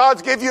stuff that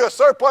God's give you a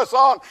surplus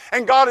on,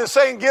 and God is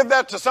saying give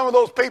that to some of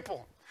those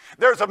people.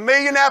 There's a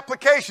million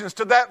applications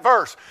to that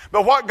verse.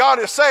 But what God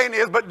is saying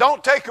is, but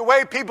don't take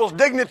away people's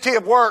dignity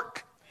of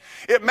work.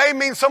 It may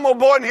mean some old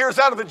boy in here is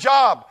out of a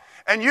job,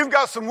 and you've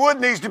got some wood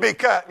needs to be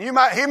cut. He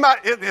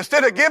might,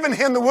 instead of giving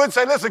him the wood,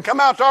 say, listen,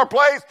 come out to our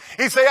place.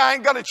 He say, I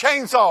ain't got a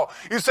chainsaw.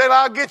 You say,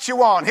 I'll get you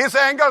one. He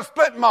say, I ain't got a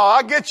split maul.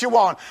 I'll get you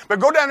one. But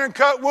go down there and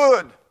cut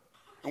wood,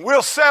 and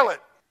we'll sell it.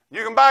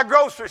 You can buy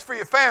groceries for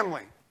your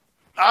family.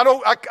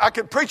 I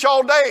could preach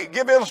all day,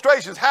 give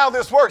illustrations how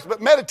this works,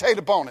 but meditate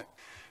upon it.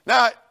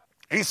 Now,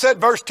 he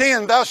said, verse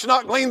 10, thou shalt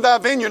not glean thy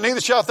vineyard,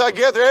 neither shalt thou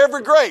gather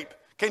every grape.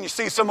 Can you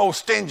see some old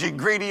stingy,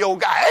 greedy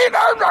old guy? Hey,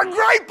 there's a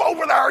grape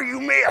over there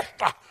you missed.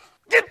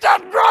 Get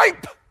that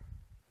grape.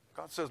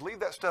 God says, leave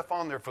that stuff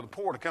on there for the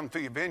poor to come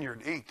through your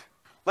vineyard and eat.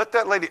 Let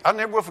that lady, I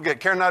never will forget,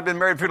 Karen and I have been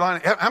married for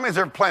long. How many's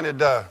ever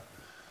planted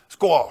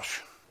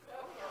squash?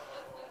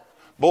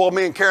 Boy,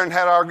 me and Karen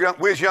had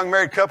we was a young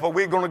married couple,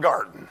 we'd go in the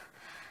garden.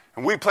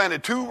 And we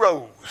planted 2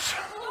 rows.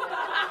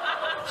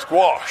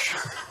 Squash.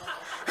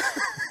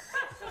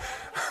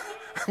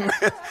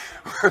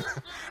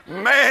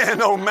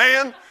 Man, oh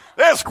man,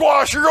 that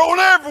squash are going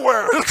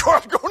everywhere. That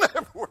squash going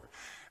everywhere.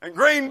 And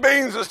green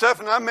beans and stuff.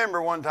 And I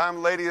remember one time, a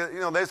lady,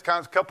 this kind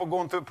of couple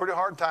going through pretty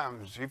hard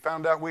times. She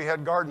found out we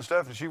had garden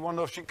stuff, and she wanted to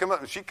know if she'd come up,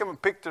 and she come and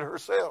picked it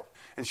herself.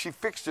 And she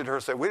fixed it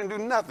herself. We didn't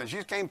do nothing. She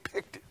just came and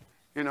picked it,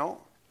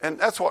 And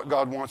that's what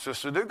God wants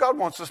us to do. God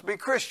wants us to be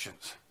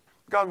Christians.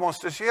 God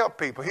wants us to help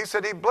people. He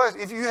said,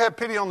 if you have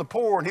pity on the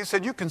poor, and he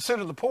said, you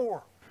consider the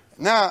poor.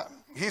 Now,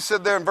 he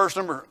said there in verse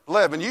number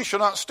 11, you shall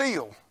not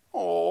steal.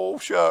 Oh,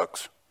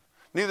 shucks.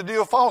 Neither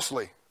deal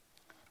falsely.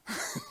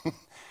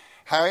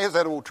 How is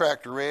that old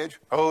tractor, Reg?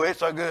 Oh,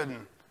 it's a good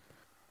one.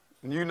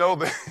 And you know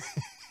that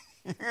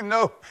you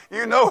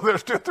know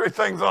there's 2 or 3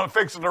 things on it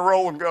fixing to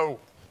roll and go.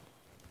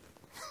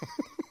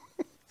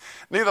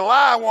 Neither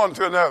lie one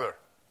to another.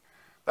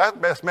 That's the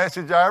best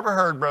message I ever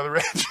heard, Brother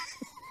Reg.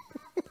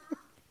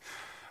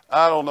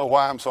 I don't know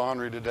why I'm so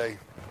ornery today.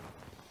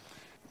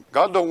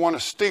 God don't want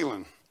us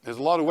stealing. There's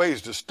a lot of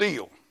ways to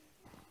steal.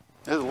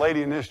 There's a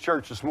lady in this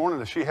church this morning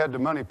that she had the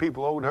money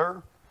people owed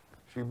her.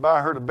 She'd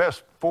buy her the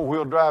best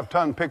 4-wheel drive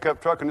ton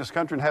pickup truck in this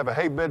country and have a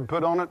hay bed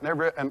put on it and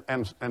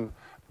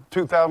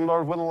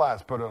 $2,000 worth of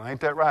lights put on it. Ain't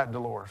that right,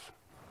 Dolores?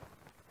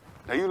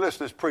 Now you listen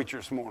to this preacher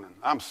this morning.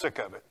 I'm sick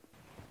of it.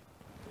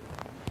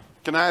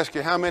 Can I ask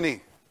you how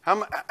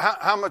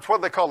much,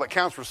 what they call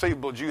accounts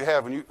receivable, did you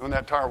have when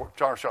that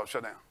tire shop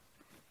shut down?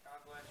 God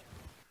bless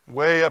you.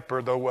 Way up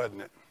there though,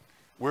 wasn't it?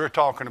 We're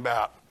talking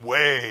about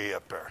way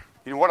up there.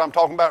 You know what I'm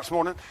talking about this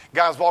morning?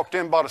 Guys walked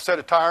in, bought a set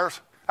of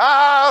tires.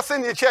 I'll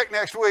send you a check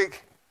next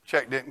week.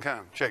 Check didn't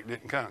come. Check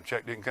didn't come.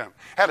 Check didn't come.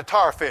 Had a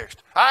tire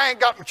fixed. I ain't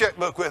got my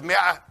checkbook with me.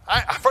 I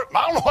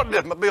don't know what I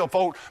did. My bill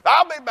fold.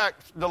 I'll be back,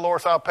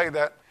 Dolores. I'll pay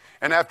that.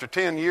 And after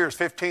 10 years,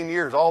 15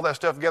 years, all that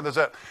stuff gathers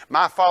up.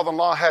 My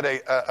father-in-law had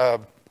a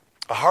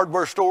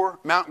hardware store,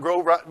 Mountain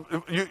Grove, right,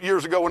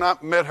 years ago when I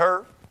met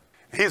her.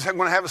 He's going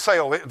to have a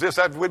sale. This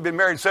after we'd been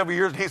married several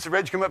years. He said,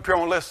 Reggie, come up here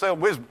on a list sale.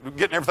 We was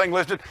getting everything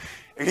listed.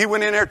 And he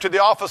went in there to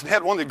the office and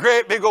had one of the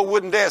great big old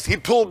wooden desks. He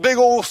pulled a big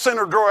old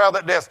center drawer out of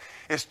that desk.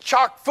 It's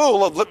chock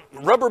full of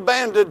rubber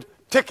banded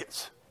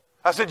tickets.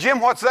 I said, Jim,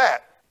 what's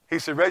that? He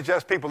said, Reggie,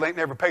 that's people that ain't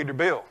never paid their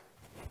bill.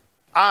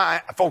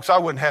 Folks, I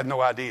wouldn't have no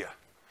idea.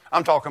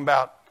 I'm talking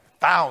about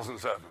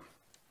thousands of them.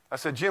 I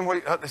said, Jim,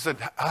 he said,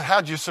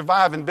 how'd you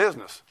survive in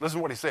business? Listen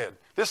to what he said.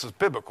 This is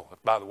biblical,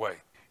 by the way.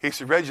 He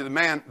said, Reggie,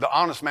 the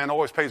honest man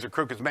always pays the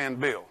crooked man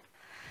bill.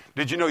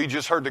 Did you know you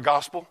just heard the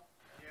gospel?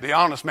 The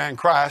honest man,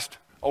 Christ,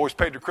 always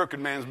paid the crooked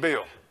man's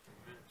bill.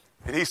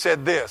 And he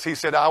said this. He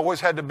said, I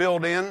always had to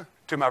build in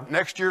to my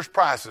next year's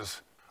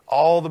prices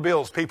all the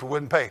bills people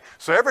wouldn't pay.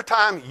 So every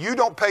time you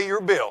don't pay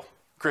your bill,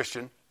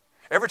 Christian,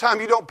 every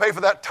time you don't pay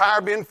for that tire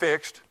being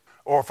fixed,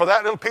 or for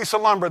that little piece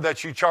of lumber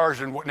that you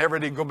charged and never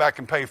did go back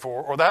and pay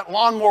for, or that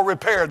lawnmower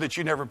repair that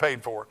you never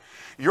paid for,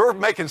 you're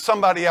making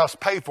somebody else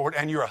pay for it,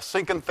 and you're a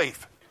sinking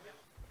thief.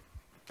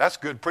 That's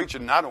good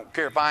preaching, and I don't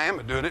care if I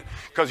am doing it,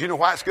 because you know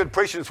why it's good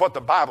preaching? It's what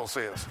the Bible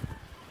says.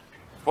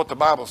 What the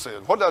Bible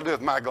says. What did I do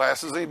with my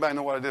glasses? Anybody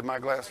know what I did with my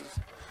glasses?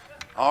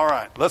 All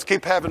right, let's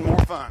keep having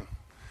more fun.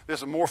 This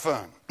is more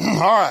fun.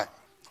 All right.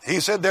 He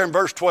said there in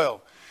verse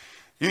 12,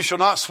 you shall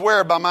not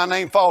swear by my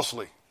name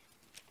falsely.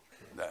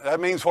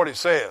 That means what it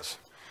says.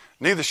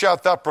 Neither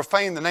shalt thou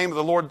profane the name of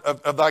the Lord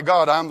of thy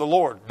God. I am the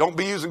Lord. Don't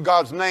be using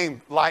God's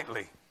name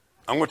lightly.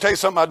 I'm going to tell you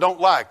something I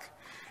don't like.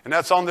 And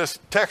that's on this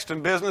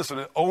texting business and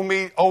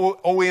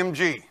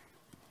OMG.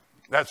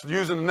 That's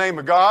using the name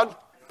of God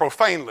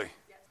profanely.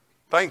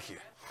 Thank you.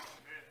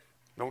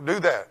 Don't do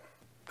that.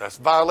 That's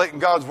violating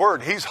God's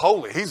word. He's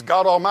holy. He's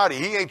God Almighty.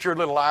 He ain't your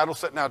little idol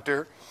sitting out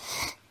there.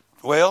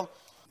 Well,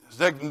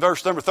 in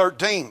verse number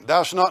 13,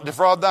 thou shalt not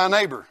defraud thy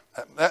neighbor.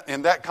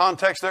 In that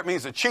context, that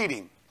means a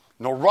cheating,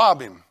 nor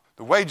rob him.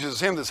 The wages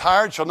of him that's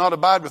hired shall not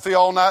abide with thee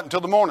all night until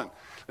the morning.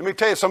 Let me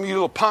tell you, some of you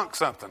little punk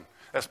something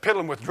that's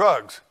piddling with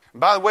drugs. And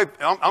by the way,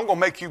 I'm going to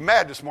make you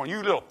mad this morning.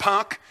 You little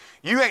punk.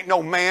 You ain't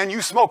no man.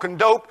 You smoking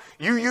dope.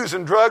 You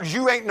using drugs.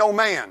 You ain't no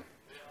man.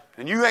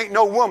 And you ain't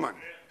no woman.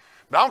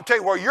 But I'll tell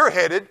you where you're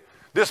headed.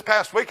 This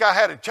past week, I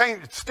had a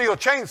steel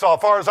chainsaw,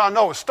 as far as I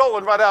know. It was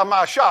stolen right out of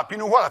my shop. You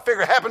know what I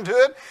figure happened to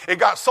it? It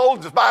got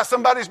sold to buy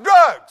somebody's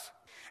drugs.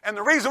 And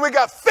the reason we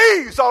got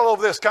thieves all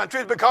over this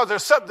country is because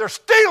they're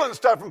stealing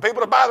stuff from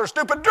people to buy their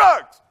stupid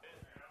drugs.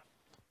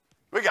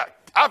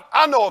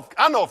 I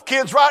know of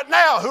kids right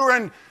now who are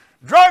in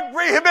drug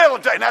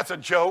rehabilitation. That's a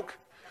joke.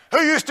 Who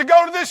used to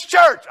go to this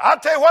church. I'll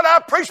tell you what, I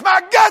preach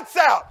my guts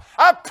out.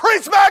 I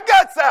preach my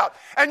guts out.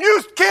 And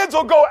you kids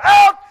will go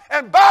out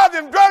and buy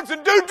them drugs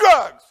and do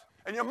drugs.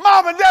 And your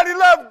mom and daddy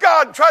loved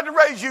God and tried to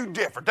raise you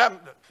different.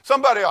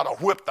 Somebody ought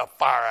to whip the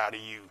fire out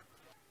of you.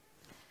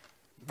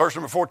 Verse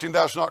number 14,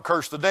 thou shalt not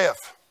curse the deaf.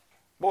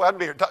 Boy,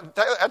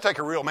 that'd take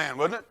a real man,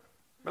 wouldn't it?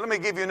 But let me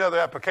give you another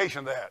application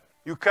of that.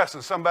 You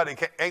cussing somebody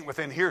ain't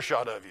within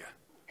earshot of you.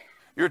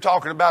 You're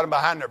talking about them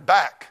behind their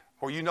back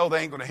where you know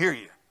they ain't going to hear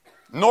you.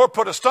 Nor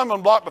put a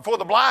stumbling block before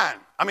the blind.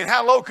 I mean,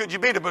 how low could you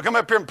be to come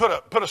up here and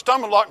put a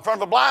stumbling block in front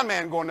of a blind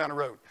man going down the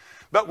road?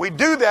 But we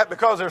do that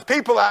because there's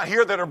people out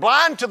here that are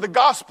blind to the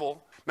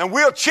gospel, and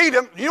we'll cheat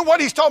them. You know what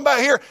he's talking about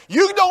here?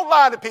 You don't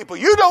lie to people.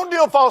 You don't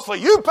deal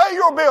falsely. You pay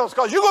your bills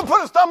because you're going to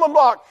put a stumbling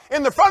block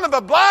in the front of a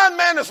blind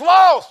man that's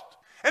lost.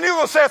 And he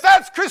will say, if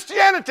that's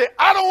Christianity,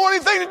 I don't want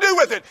anything to do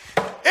with it.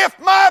 If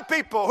my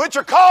people, which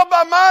are called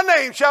by my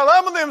name, shall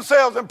humble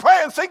themselves and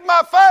pray and seek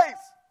my face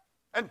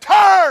and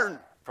turn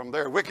from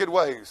their wicked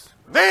ways,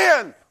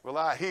 then will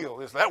I heal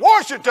this. That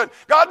Washington,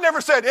 God never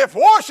said, if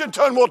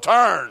Washington will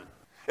turn,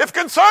 if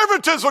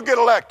conservatives will get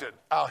elected,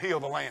 I'll heal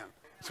the land.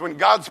 It's when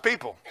God's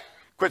people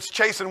quits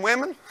chasing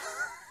women,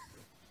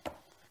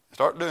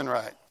 start doing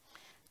right.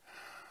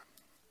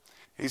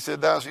 He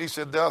said, thou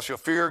shalt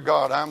fear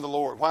God. I'm the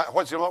Lord. Why,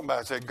 what's he talking about?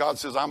 He said, God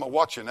says, I'm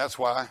a-watching. That's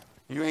why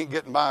you ain't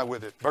getting by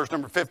with it. Verse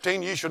number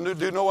 15, you shall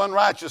do no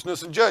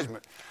unrighteousness in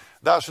judgment.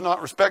 Thou shalt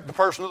not respect the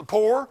person of the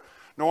poor,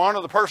 nor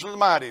honor the person of the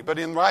mighty. But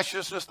in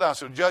righteousness thou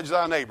shalt judge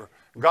thy neighbor.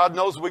 God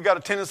knows we got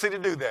a tendency to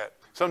do that.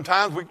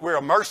 Sometimes we're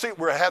a mercy.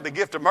 We have the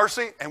gift of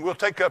mercy, and we'll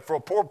take up for a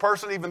poor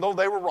person even though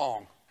they were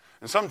wrong.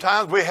 And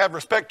sometimes we have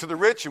respect to the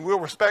rich, and we'll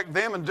respect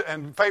them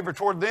and favor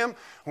toward them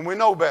when we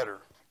know better,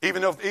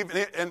 even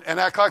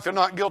act like they're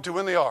not guilty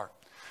when they are.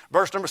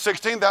 Verse number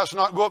 16, thou shalt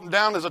not go up and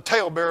down as a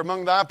talebearer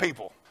among thy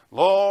people.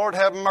 Lord,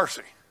 have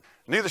mercy.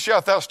 Neither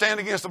shalt thou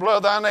stand against the blood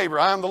of thy neighbor.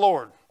 I am the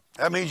Lord.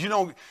 That means you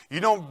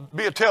don't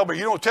be a talebearer.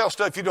 You don't tell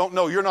stuff you don't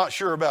know, you're not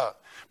sure about.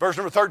 Verse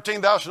number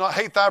 13, thou shalt not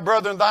hate thy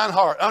brother in thine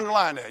heart.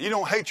 Underline that. You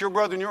don't hate your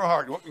brother in your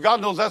heart.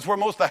 God knows that's where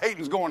most of the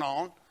hating is going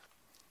on.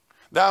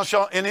 Thou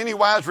shalt in any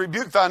wise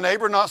rebuke thy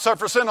neighbor, not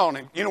suffer sin on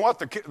him. You know what?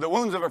 The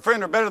wounds of a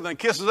friend are better than the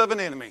kisses of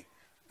an enemy.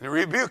 And the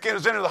rebuke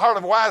enters into the heart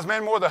of a wise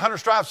man more than 100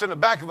 stripes in the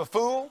back of a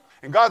fool.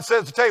 And God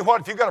says to tell you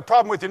what, if you've got a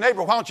problem with your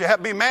neighbor, why don't you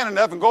be man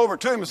enough and go over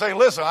to him and say,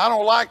 listen, I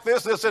don't like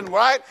this isn't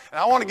right, and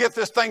I want to get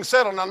this thing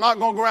settled, and I'm not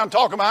going to go around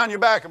talking behind your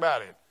back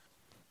about it.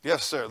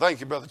 Yes, sir. Thank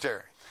you, Brother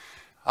Terry.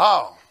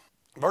 Oh,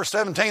 verse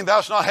 17,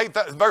 thou shalt not hate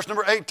that. Verse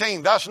number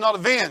 18, thou shalt not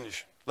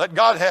avenge. Let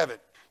God have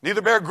it.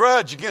 Neither bear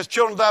grudge against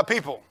children of thy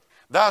people.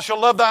 Thou shalt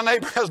love thy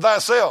neighbor as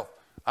thyself.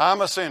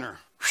 I'm a sinner.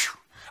 Whew.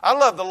 I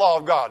love the law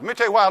of God. Let me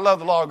tell you why I love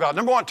the law of God.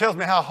 Number one, it tells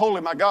me how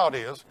holy my God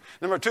is.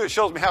 Number two, it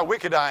shows me how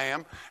wicked I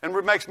am. And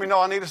it makes me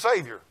know I need a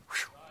Savior.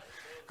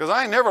 Because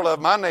I ain't never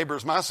loved my neighbor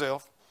as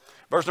myself.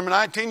 Verse number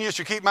 19, you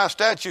shall keep my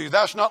statutes.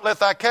 Thou shalt not let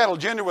thy cattle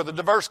gender with a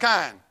diverse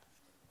kind.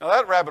 Now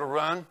that rabbit will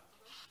run.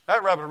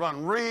 That rabbit will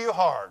run real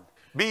hard.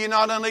 Be ye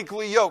not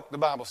unequally yoked, the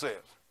Bible says.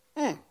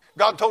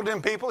 God told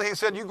them people, he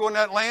said, you go in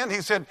that land.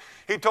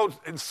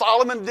 And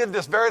Solomon did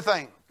this very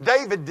thing.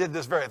 David did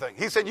this very thing.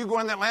 He said, you go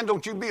in that land,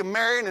 don't you be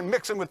marrying and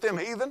mixing with them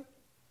heathen. He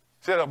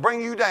said, I'll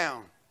bring you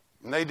down.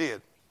 And they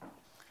did.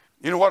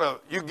 You know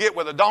what you get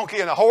with a donkey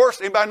and a horse?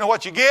 Anybody know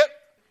what you get?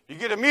 You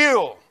get a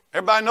mule.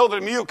 Everybody know that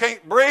a mule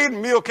can't breed and a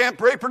mule can't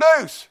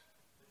reproduce.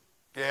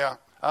 Yeah,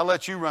 I'll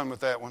let you run with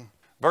that one.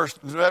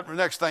 The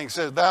next thing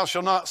says, thou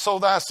shalt not sow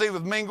thy seed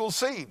with mingled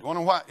seed.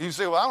 Wonder why? You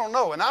say, well, I don't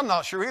know. And I'm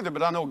not sure either,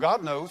 but I know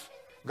God knows.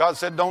 God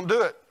said, don't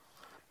do it.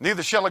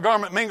 Neither shall a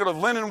garment mingled of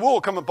linen and wool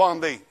come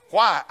upon thee.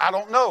 Why? I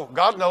don't know.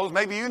 God knows.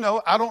 Maybe you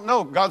know. I don't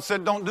know. God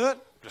said, don't do it.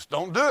 Just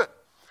don't do it.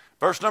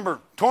 Verse number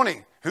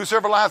 20.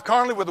 Whosoever lieth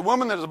carnally with a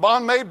woman that is a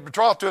bondmaid,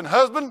 betrothed to an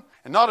husband,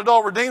 and not at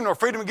all redeemed, nor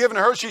freedom given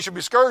to her, she shall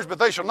be scourged, but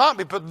they shall not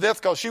be put to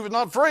death, because she was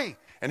not free.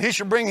 And he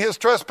shall bring his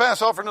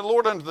trespass offering to the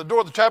Lord unto the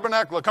door of the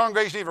tabernacle of the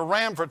congregation, even a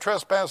ram for a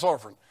trespass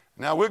offering.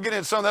 Now, we'll get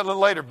into some of that a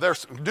little later.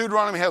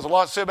 Deuteronomy has a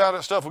lot to say about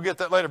that stuff. We'll get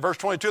that later. Verse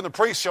 22, and the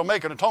priest shall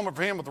make an atonement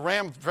for him with the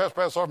ram of the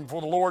trespass offering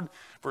before the Lord.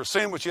 For a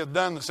sin which he hath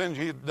done, the sin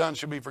he hath done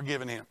shall be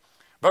forgiven him.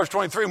 Verse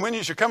 23, when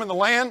you shall come in the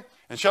land,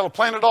 and shall have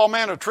planted all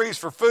manner of trees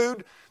for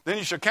food, then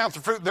you shall count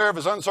the fruit thereof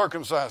as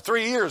uncircumcised.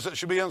 3 years it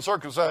shall be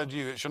uncircumcised to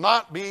you. It shall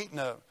not be eaten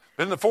of.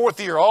 But in the 4th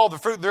year, all the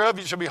fruit thereof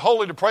you shall be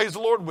holy to praise the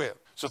Lord with.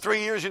 So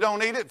 3 years you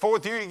don't eat it.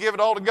 4th year you give it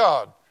all to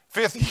God.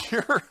 5th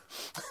year...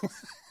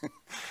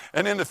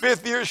 And in the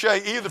 5th year shall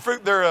ye eat the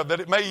fruit thereof, that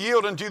it may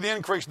yield unto the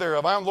increase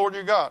thereof. I am the Lord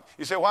your God.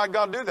 You say, why did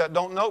God do that?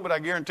 Don't know, but I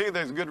guarantee you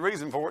there's a good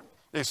reason for it.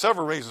 There's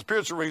several reasons,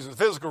 spiritual reasons,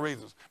 physical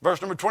reasons.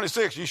 Verse number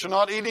 26, you shall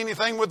not eat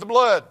anything with the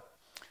blood.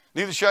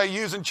 Neither shall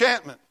you use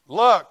enchantment,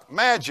 luck,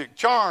 magic,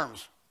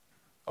 charms.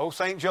 Oh,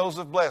 St.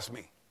 Joseph, bless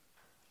me.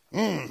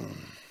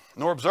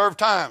 Nor observe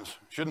times.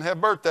 Shouldn't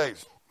have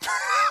birthdays.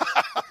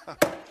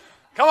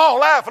 Come on,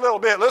 laugh a little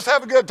bit. Let's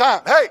have a good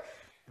time. Hey,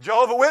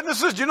 Jehovah's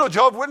Witnesses, do you know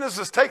Jehovah's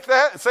Witnesses take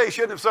that and say you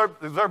shouldn't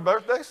observe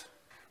birthdays?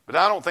 But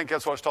I don't think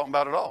that's what it's talking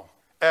about at all.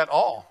 At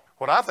all.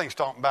 What I think it's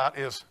talking about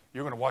is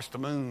you're going to watch the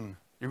moon.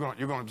 You're going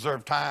to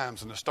observe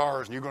times and the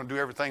stars, and you're going to do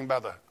everything by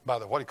the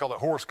what do you call it,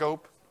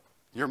 horoscope?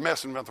 You're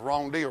messing with the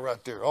wrong deal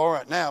right there. All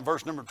right, now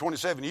verse number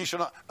 27. You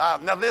shall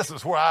not. Now this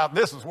is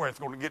where it's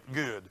going to get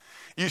good.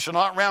 You shall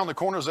not round the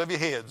corners of your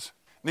heads,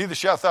 neither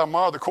shalt thou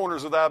mar the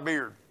corners of thy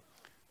beard.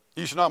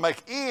 You shall not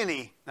make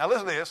any, now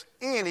listen to this,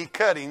 any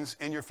cuttings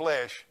in your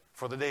flesh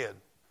for the dead,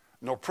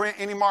 nor print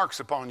any marks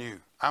upon you.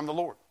 I'm the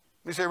Lord.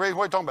 You say, Ray,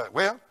 what are you talking about?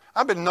 Well,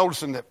 I've been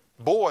noticing that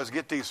boys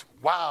get these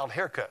wild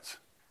haircuts.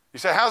 You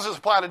say, how does this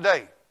apply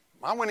today?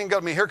 I went and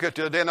got me a haircut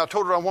the other day, and I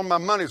told her I wanted my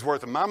money's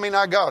worth, and I mean,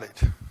 I got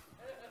it.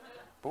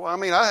 Boy, I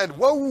mean, I had,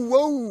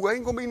 whoa,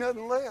 ain't going to be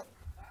nothing left.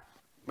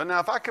 But now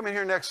if I come in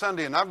here next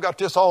Sunday, and I've got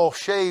this all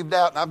shaved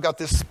out, and I've got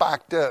this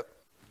spiked up,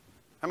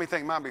 how many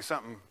think might be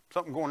something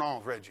going on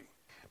with Reggie?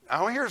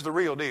 Now, here's the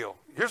real deal.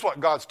 Here's what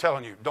God's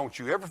telling you. Don't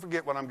you ever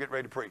forget what I'm getting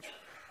ready to preach.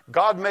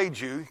 God made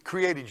you,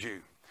 created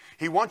you.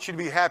 He wants you to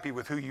be happy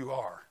with who you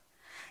are.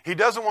 He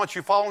doesn't want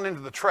you falling into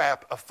the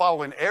trap of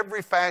following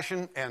every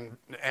fashion and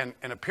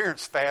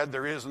appearance fad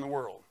there is in the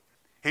world.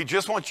 He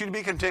just wants you to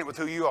be content with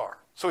who you are.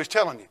 So he's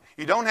telling you,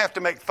 you don't have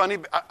to make funny,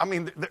 I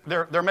mean,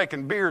 they're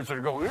making beards that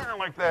are going, yeah,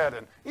 like that,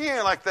 and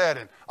yeah, like that,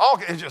 and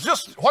all, and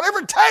just whatever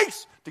it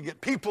takes to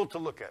get people to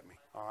look at me.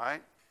 All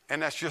right?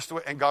 And that's just the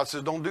way, and God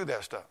says, don't do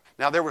that stuff.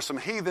 Now, there was some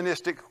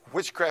heathenistic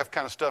witchcraft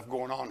kind of stuff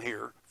going on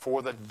here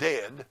for the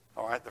dead.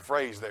 All right, the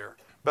phrase there.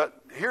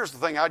 But here's the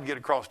thing I'd get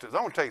across to.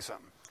 I want to tell you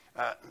something.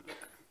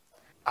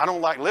 I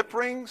don't like lip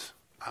rings.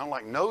 I don't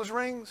like nose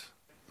rings.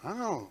 I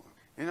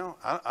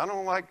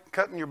don't like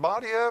cutting your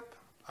body up.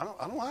 I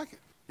don't like it.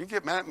 You can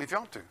get mad at me if you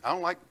want to. I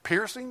don't like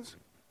piercings.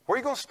 Where are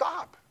you going to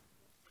stop?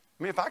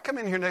 I mean, if I come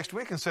in here next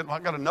week and said, well, I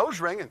got a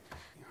nose ring, and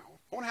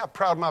I wonder how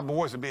proud my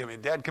boys would be of me.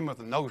 Dad come with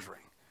a nose ring.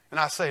 And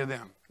I say to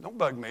them, don't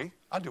bug me.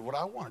 I do what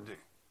I want to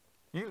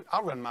do.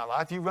 I'll run my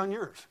life. You run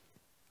yours.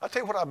 I'll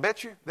tell you what, I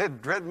bet you,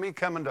 they'd dread me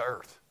coming to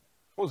earth.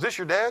 Well, is this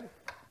your dad?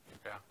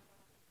 Yeah.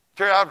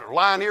 Terry, I have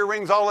lion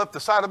earrings all up the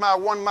side of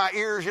one of my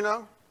ears, you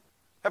know.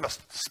 Have a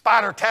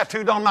spider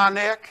tattooed on my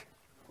neck.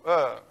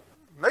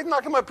 They'd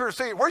not come up here and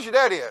see, where's your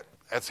daddy at?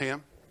 That's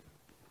him.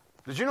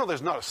 Did you know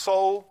there's not a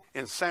soul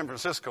in San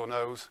Francisco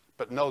knows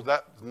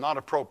that's not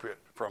appropriate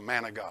for a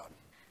man of God?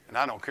 And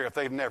I don't care if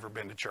they've never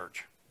been to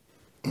church.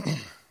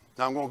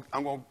 Now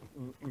I'm going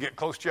to get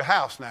close to your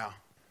house now,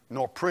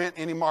 nor print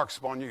any marks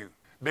upon you.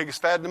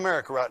 Biggest fad in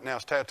America right now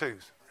is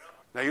tattoos.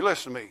 Now you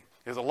listen to me.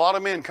 There's a lot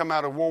of men come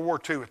out of World War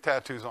II with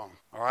tattoos on them,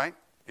 all right?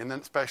 And then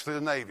especially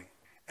the Navy.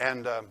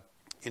 And,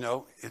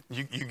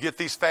 you get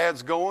these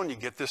fads going, you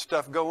get this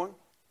stuff going.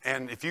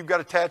 And if you've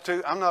got a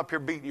tattoo, I'm not up here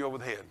beating you over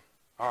the head,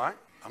 all right?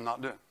 I'm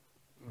not doing it.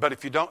 But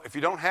if you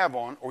don't have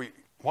one,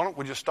 why don't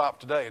we just stop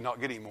today and not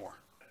get any more?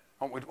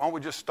 Why don't we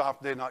just stop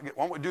today and not get?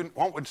 Why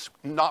don't we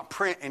not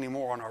print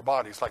anymore on our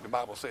bodies like the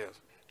Bible says?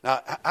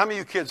 Now, how many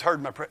of you kids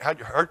heard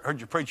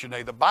you preach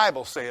today? The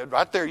Bible said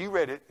right there, you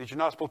read it, that you're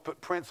not supposed to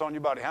put prints on your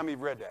body. How many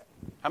have read that?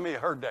 How many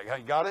have heard that?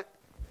 You got it?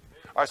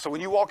 All right. So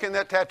when you walk in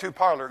that tattoo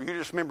parlor, you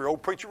just remember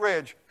old preacher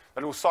Reg,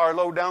 that old sorry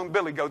low down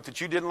billy goat that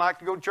you didn't like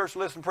to go to church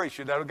and listen to preach.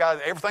 That guy,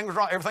 everything was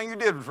wrong. Everything you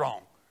did was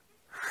wrong.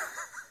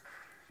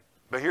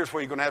 But here's what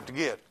you're going to have to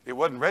get. It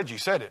wasn't Reggie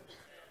said it.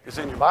 It's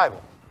in your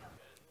Bible.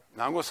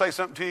 Now, I'm going to say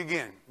something to you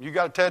again. You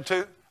got a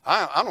tattoo?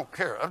 I don't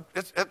care.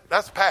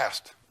 That's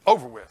past.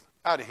 Over with.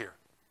 Out of here.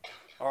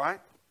 All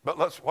right? But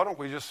why don't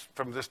we just,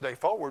 from this day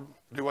forward,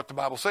 do what the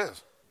Bible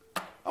says?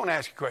 I want to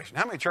ask you a question.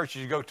 How many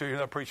churches you go to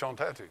that preach on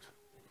tattoos?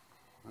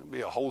 There'll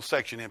be a whole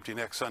section empty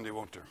next Sunday,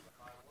 won't there?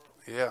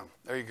 Yeah,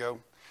 there you go.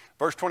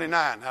 Verse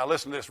 29. Now,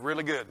 listen to this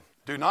really good.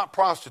 Do not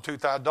prostitute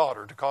thy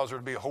daughter to cause her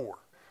to be a whore,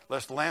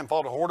 lest the land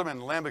fall to whoredom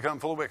and the land become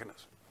full of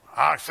wickedness.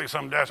 I see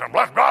some dads saying,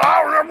 bless God,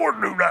 I never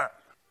would do that.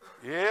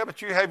 Yeah,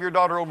 but you have your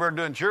daughter over there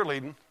doing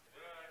cheerleading.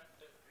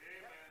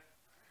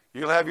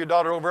 You'll have your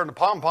daughter over in the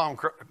pom-pom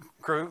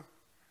crew.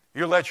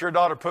 You'll let your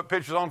daughter put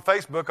pictures on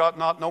Facebook, ought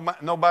not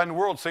nobody in the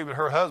world see but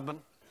her husband.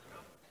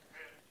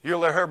 You'll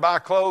let her buy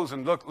clothes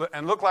and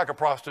look like a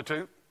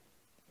prostitute.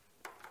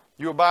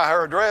 You'll buy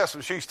her a dress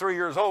and she's 3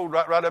 years old,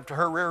 right up to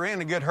her rear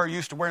end, and get her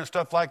used to wearing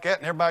stuff like that,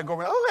 and everybody go,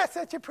 oh, that's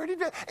such a pretty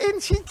dress.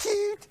 Isn't she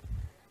cute?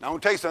 Now, I'm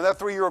going to tell you something. That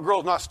 3-year-old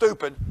girl's not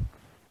stupid.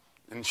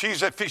 And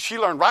she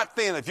learned right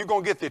then, if you're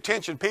going to get the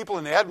attention of people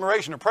and the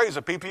admiration and praise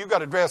of people, you've got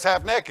to dress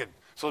half naked.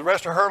 So the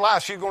rest of her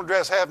life, she's going to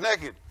dress half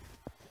naked.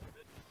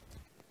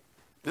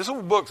 This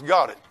old book's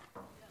got it.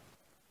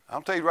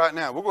 I'll tell you right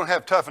now, we're going to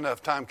have tough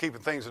enough time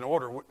keeping things in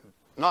order,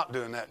 not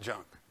doing that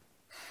junk.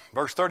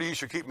 Verse 30, you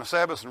shall keep my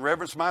Sabbaths and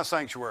reverence my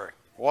sanctuary.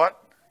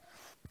 What?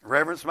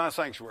 Reverence my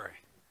sanctuary.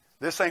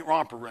 This ain't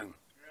romper room.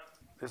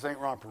 This ain't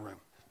romper room.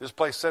 This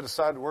place set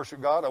aside to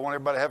worship God. I want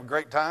everybody to have a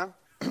great time,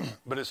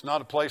 but it's not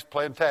a place to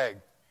play tag.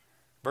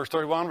 Verse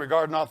 31,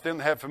 regard not them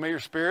that have familiar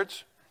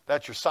spirits.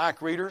 That's your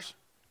psych readers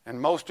and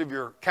most of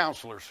your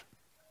counselors.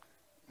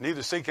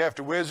 Neither seek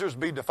after wizards,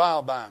 be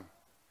defiled by them.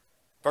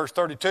 Verse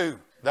 32,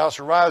 thou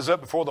shalt rise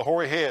up before the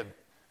hoary head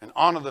and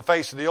honor the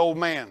face of the old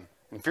man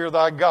and fear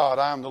thy God,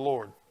 I am the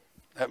Lord.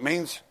 That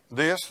means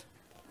this.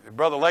 If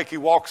Brother Lakey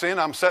walks in,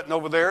 I'm sitting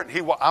over there,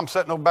 and I'm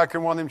sitting over back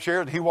in one of them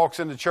chairs, and he walks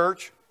into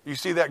church. You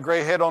see that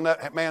gray head on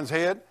that man's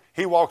head?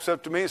 He walks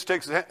up to me and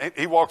sticks his hand.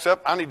 He walks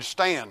up. I need to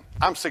stand.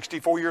 I'm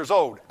 64 years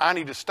old. I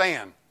need to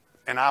stand,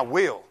 and I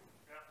will.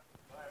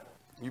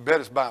 You bet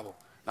it's Bible.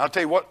 And I'll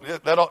tell you what,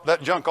 that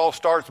junk all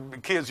starts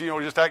with kids,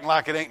 just acting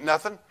like it ain't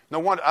nothing. No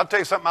wonder. I'll tell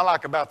you something I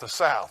like about the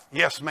South.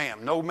 Yes,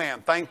 ma'am. No,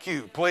 ma'am. Thank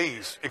you.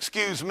 Please.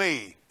 Excuse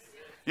me.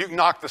 You can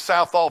knock the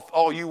South off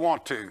all you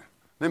want to.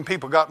 A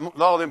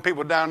lot of them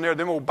people down there,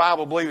 them old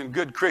Bible-believing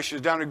good Christians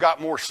down there got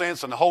more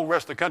sense than the whole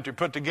rest of the country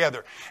put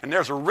together. And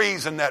there's a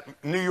reason that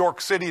New York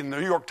City and the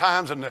New York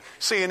Times and the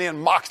CNN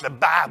mocks the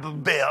Bible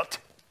Belt.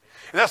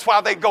 And that's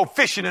why they go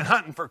fishing and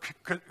hunting for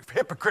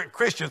hypocrite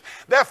Christians.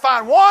 They'll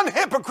find one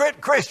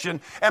hypocrite Christian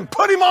and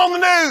put him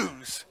on the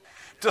news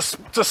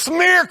to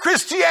smear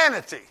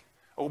Christianity.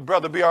 Old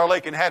Brother B.R.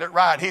 Lakin had it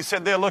right. He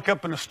said they'll look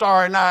up in the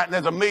starry night and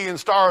there's a million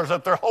stars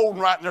that they're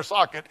holding right in their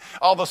socket.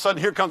 All of a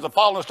sudden, here comes a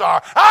falling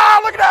star.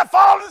 Ah, look at that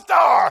falling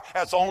star.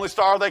 That's the only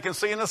star they can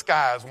see in the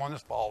sky is one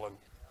that's fallen.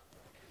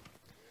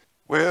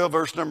 Well,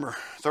 verse number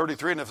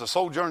 33, and if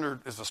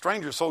a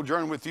stranger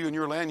sojourn with you in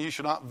your land, you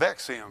shall not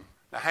vex him.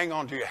 Now, hang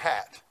on to your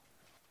hat.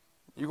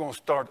 You're going to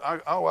start,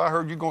 I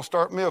heard you're going to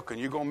start milking.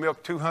 You're going to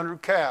milk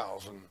 200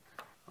 cows.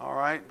 All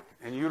right?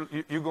 And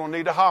you're going to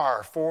need to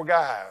hire 4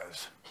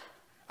 guys.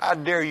 I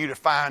dare you to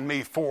find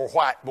me 4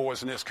 white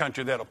boys in this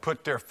country that'll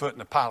put their foot in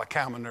a pile of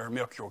cow manure and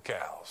milk your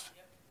cows.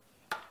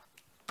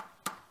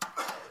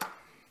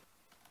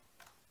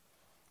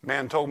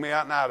 Man told me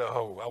out in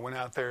Idaho, I went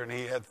out there and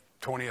he had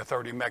 20 or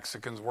 30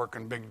 Mexicans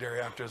working big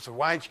dairy out there. So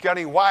why ain't you got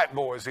any white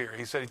boys here?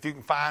 He said, if you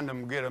can find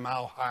them, get them,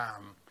 I'll hire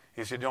them.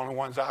 He said, the only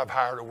ones I've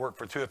hired to work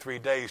for 2 or 3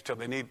 days till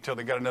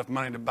they got enough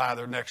money to buy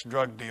their next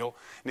drug deal.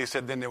 And he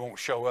said, then they won't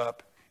show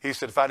up. He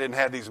said, if I didn't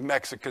have these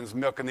Mexicans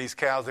milking these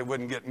cows, they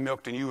wouldn't get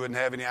milked and you wouldn't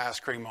have any ice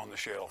cream on the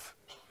shelf.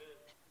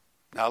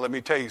 Now, let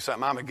me tell you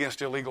something. I'm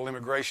against illegal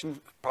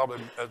immigration, probably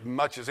as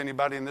much as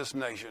anybody in this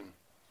nation.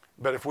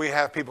 But if we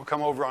have people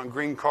come over on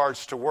green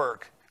cards to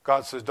work,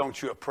 God says,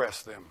 don't you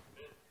oppress them.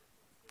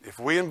 If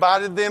we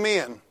invited them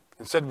in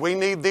and said, we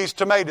need these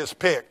tomatoes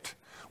picked,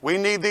 we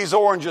need these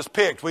oranges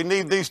picked, we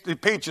need these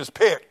peaches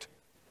picked,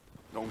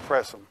 don't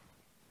press them.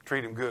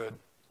 Treat them good.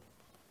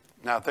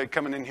 Now, if they're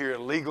coming in here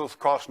illegals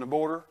crossing the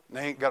border, and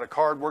they ain't got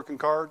a working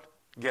card,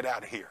 Get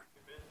out of here.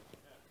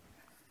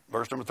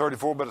 Verse number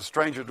 34, but a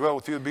stranger dwell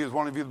with you, be as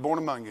one of you born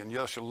among you, and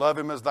you shall love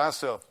him as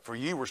thyself. For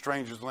ye were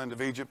strangers in the land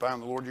of Egypt. I am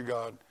the Lord your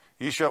God.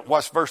 Ye shall,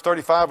 watch verse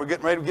 35, we're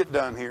getting ready to get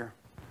done here.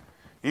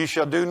 Ye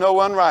shall do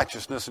no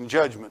unrighteousness in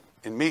judgment,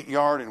 in meat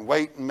yard, and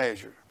weight and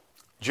measure.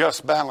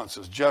 Just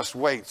balances, just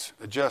weights,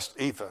 a just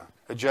ephah,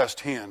 a just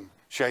hin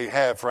shall ye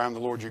have, for I am the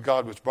Lord your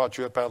God, which brought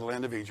you up out of the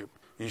land of Egypt.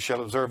 Ye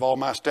shall observe all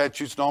my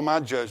statutes and all my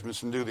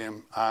judgments, and do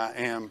them. I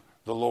am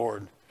the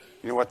Lord.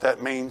 You know what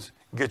that means?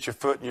 Get your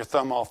foot and your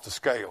thumb off the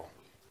scale.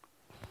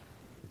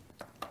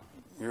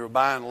 You're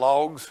buying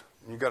logs,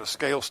 and you got a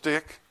scale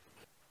stick,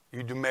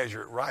 you do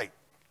measure it right.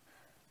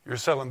 You're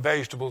selling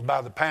vegetables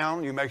by the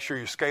pound, you make sure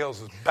your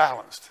scales is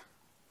balanced.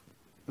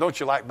 Don't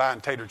you like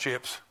buying tater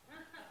chips?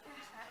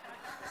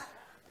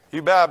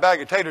 You buy a bag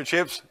of tater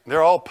chips,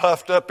 they're all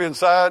puffed up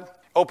inside,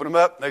 open them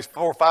up, there's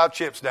 4 or 5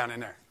 chips down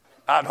in there.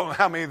 I don't know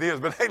how many it is,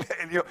 but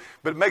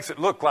it makes it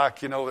look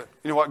like, you know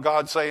what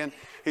God's saying?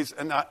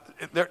 And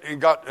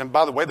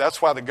by the way, that's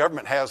why the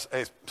government has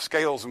a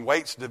scales and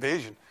weights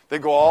division. They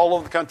go all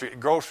over the country,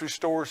 at grocery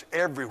stores,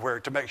 everywhere,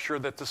 to make sure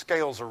that the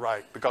scales are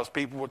right, because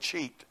people will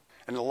cheat.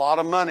 And a lot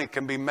of money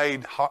can be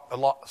made,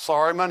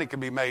 money can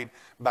be made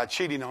by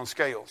cheating on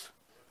scales.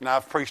 And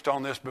I've preached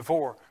on this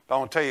before, but I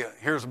want to tell you,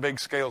 here's the big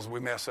scales we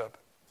mess up.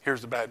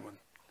 Here's the bad one.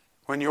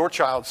 When your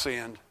child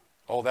sinned,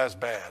 oh, that's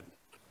bad.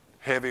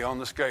 Heavy on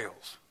the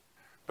scales.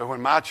 But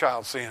when my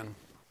child sinned,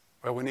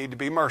 well, we need to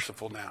be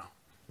merciful now.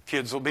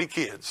 Kids will be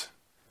kids.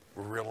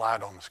 We're real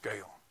light on the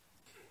scale.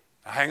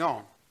 Now, hang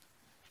on.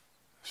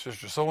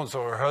 Sister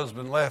so-and-so, her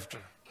husband left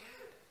her.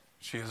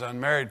 She was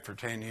unmarried for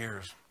 10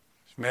 years.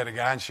 She met a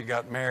guy and she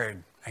got married.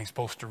 Ain't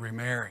supposed to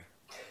remarry.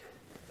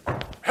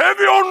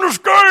 Heavy on the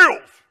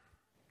scales!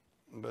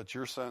 But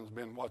your son's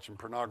been watching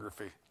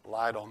pornography.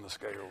 Light on the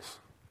scales.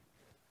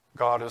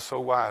 God is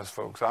so wise,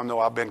 folks. I know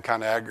I've been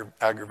kind of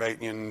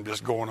aggravating and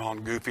just going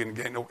on goofy. And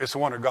getting, it's a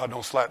wonder God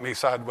don't slap me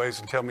sideways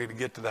and tell me to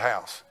get to the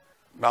house.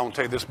 But I want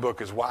to tell you, this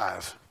book is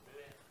wise.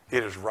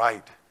 It is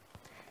right.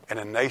 And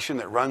a nation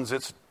that runs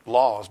its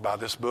laws by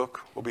this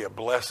book will be a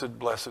blessed,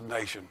 blessed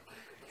nation.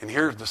 And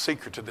here's the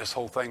secret to this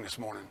whole thing this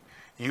morning.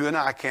 You and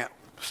I can't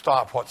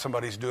stop what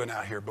somebody's doing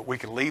out here, but we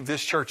can leave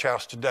this church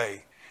house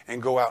today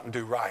and go out and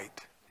do right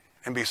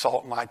and be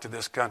salt and light to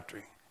this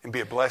country and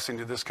be a blessing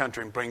to this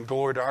country and bring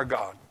glory to our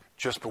God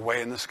just by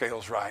weighing the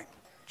scales right,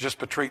 just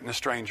by treating a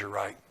stranger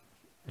right,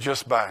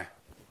 just by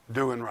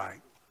doing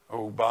right.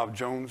 Oh, Bob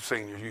Jones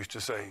Sr. used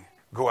to say,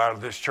 go out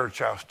of this church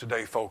house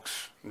today,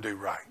 folks, and do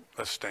right.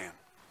 Let's stand.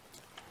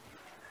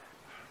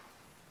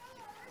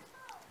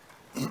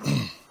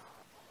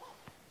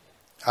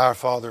 Our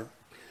Father,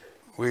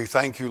 we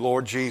thank you,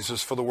 Lord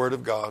Jesus, for the Word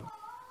of God.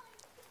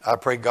 I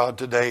pray, God,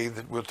 today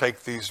that we'll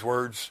take these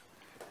words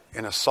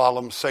in a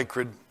solemn,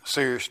 sacred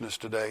seriousness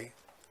today,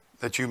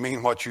 that you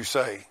mean what you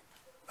say.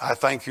 I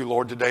thank you,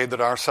 Lord, today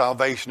that our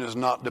salvation is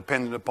not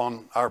dependent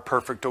upon our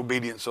perfect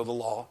obedience of the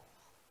law.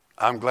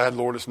 I'm glad,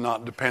 Lord, it's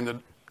not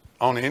dependent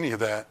on any of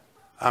that.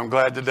 I'm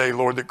glad today,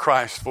 Lord, that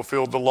Christ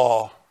fulfilled the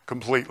law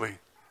completely.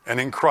 And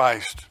in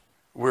Christ,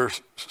 we're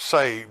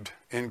saved.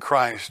 In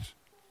Christ,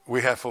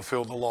 we have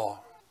fulfilled the law.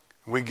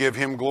 We give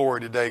him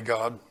glory today,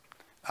 God.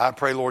 I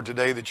pray, Lord,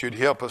 today that you'd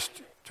help us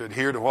to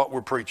adhere to what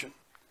we're preaching.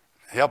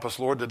 Help us,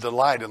 Lord, to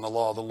delight in the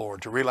law of the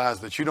Lord, to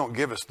realize that you don't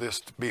give us this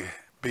to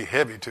be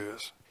heavy to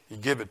us. You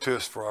give it to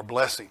us for our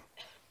blessing.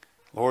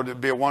 Lord, it'd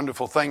be a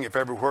wonderful thing if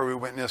everywhere we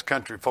went in this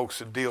country, folks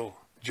would deal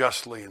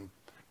justly and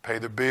pay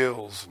their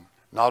bills and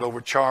not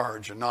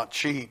overcharge and not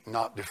cheat,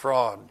 not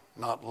defraud,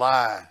 not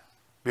lie.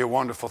 Be a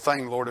wonderful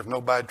thing, Lord, if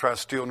nobody tried to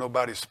steal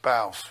nobody's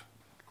spouse.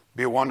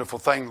 Be a wonderful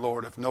thing,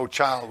 Lord, if no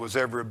child was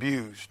ever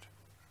abused.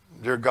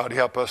 Dear God,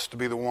 help us to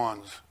be the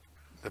ones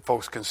that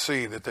folks can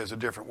see that there's a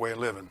different way of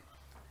living.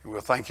 And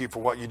we'll thank you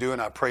for what you do,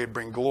 and I pray it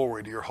bring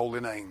glory to your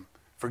holy name.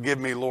 Forgive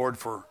me, Lord,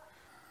 for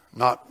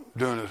not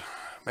doing it.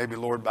 Maybe,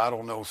 Lord, I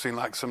don't know. Seem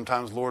like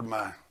sometimes, Lord,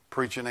 my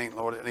preaching ain't,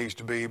 Lord, it needs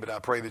to be, but I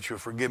pray that you'll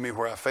forgive me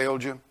where I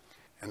failed you,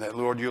 and that,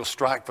 Lord, you'll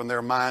strike from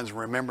their minds and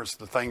remembrance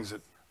the things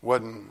that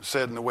wasn't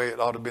said in the way it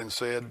ought to have been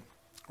said,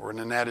 or in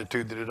an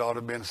attitude that it ought to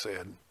have been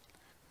said.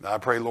 And I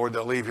pray, Lord,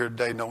 they'll leave here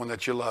today knowing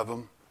that you love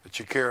them, that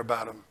you care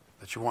about them,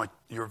 that you want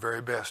your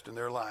very best in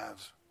their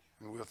lives.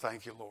 And we'll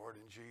thank you, Lord,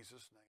 in Jesus'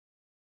 name.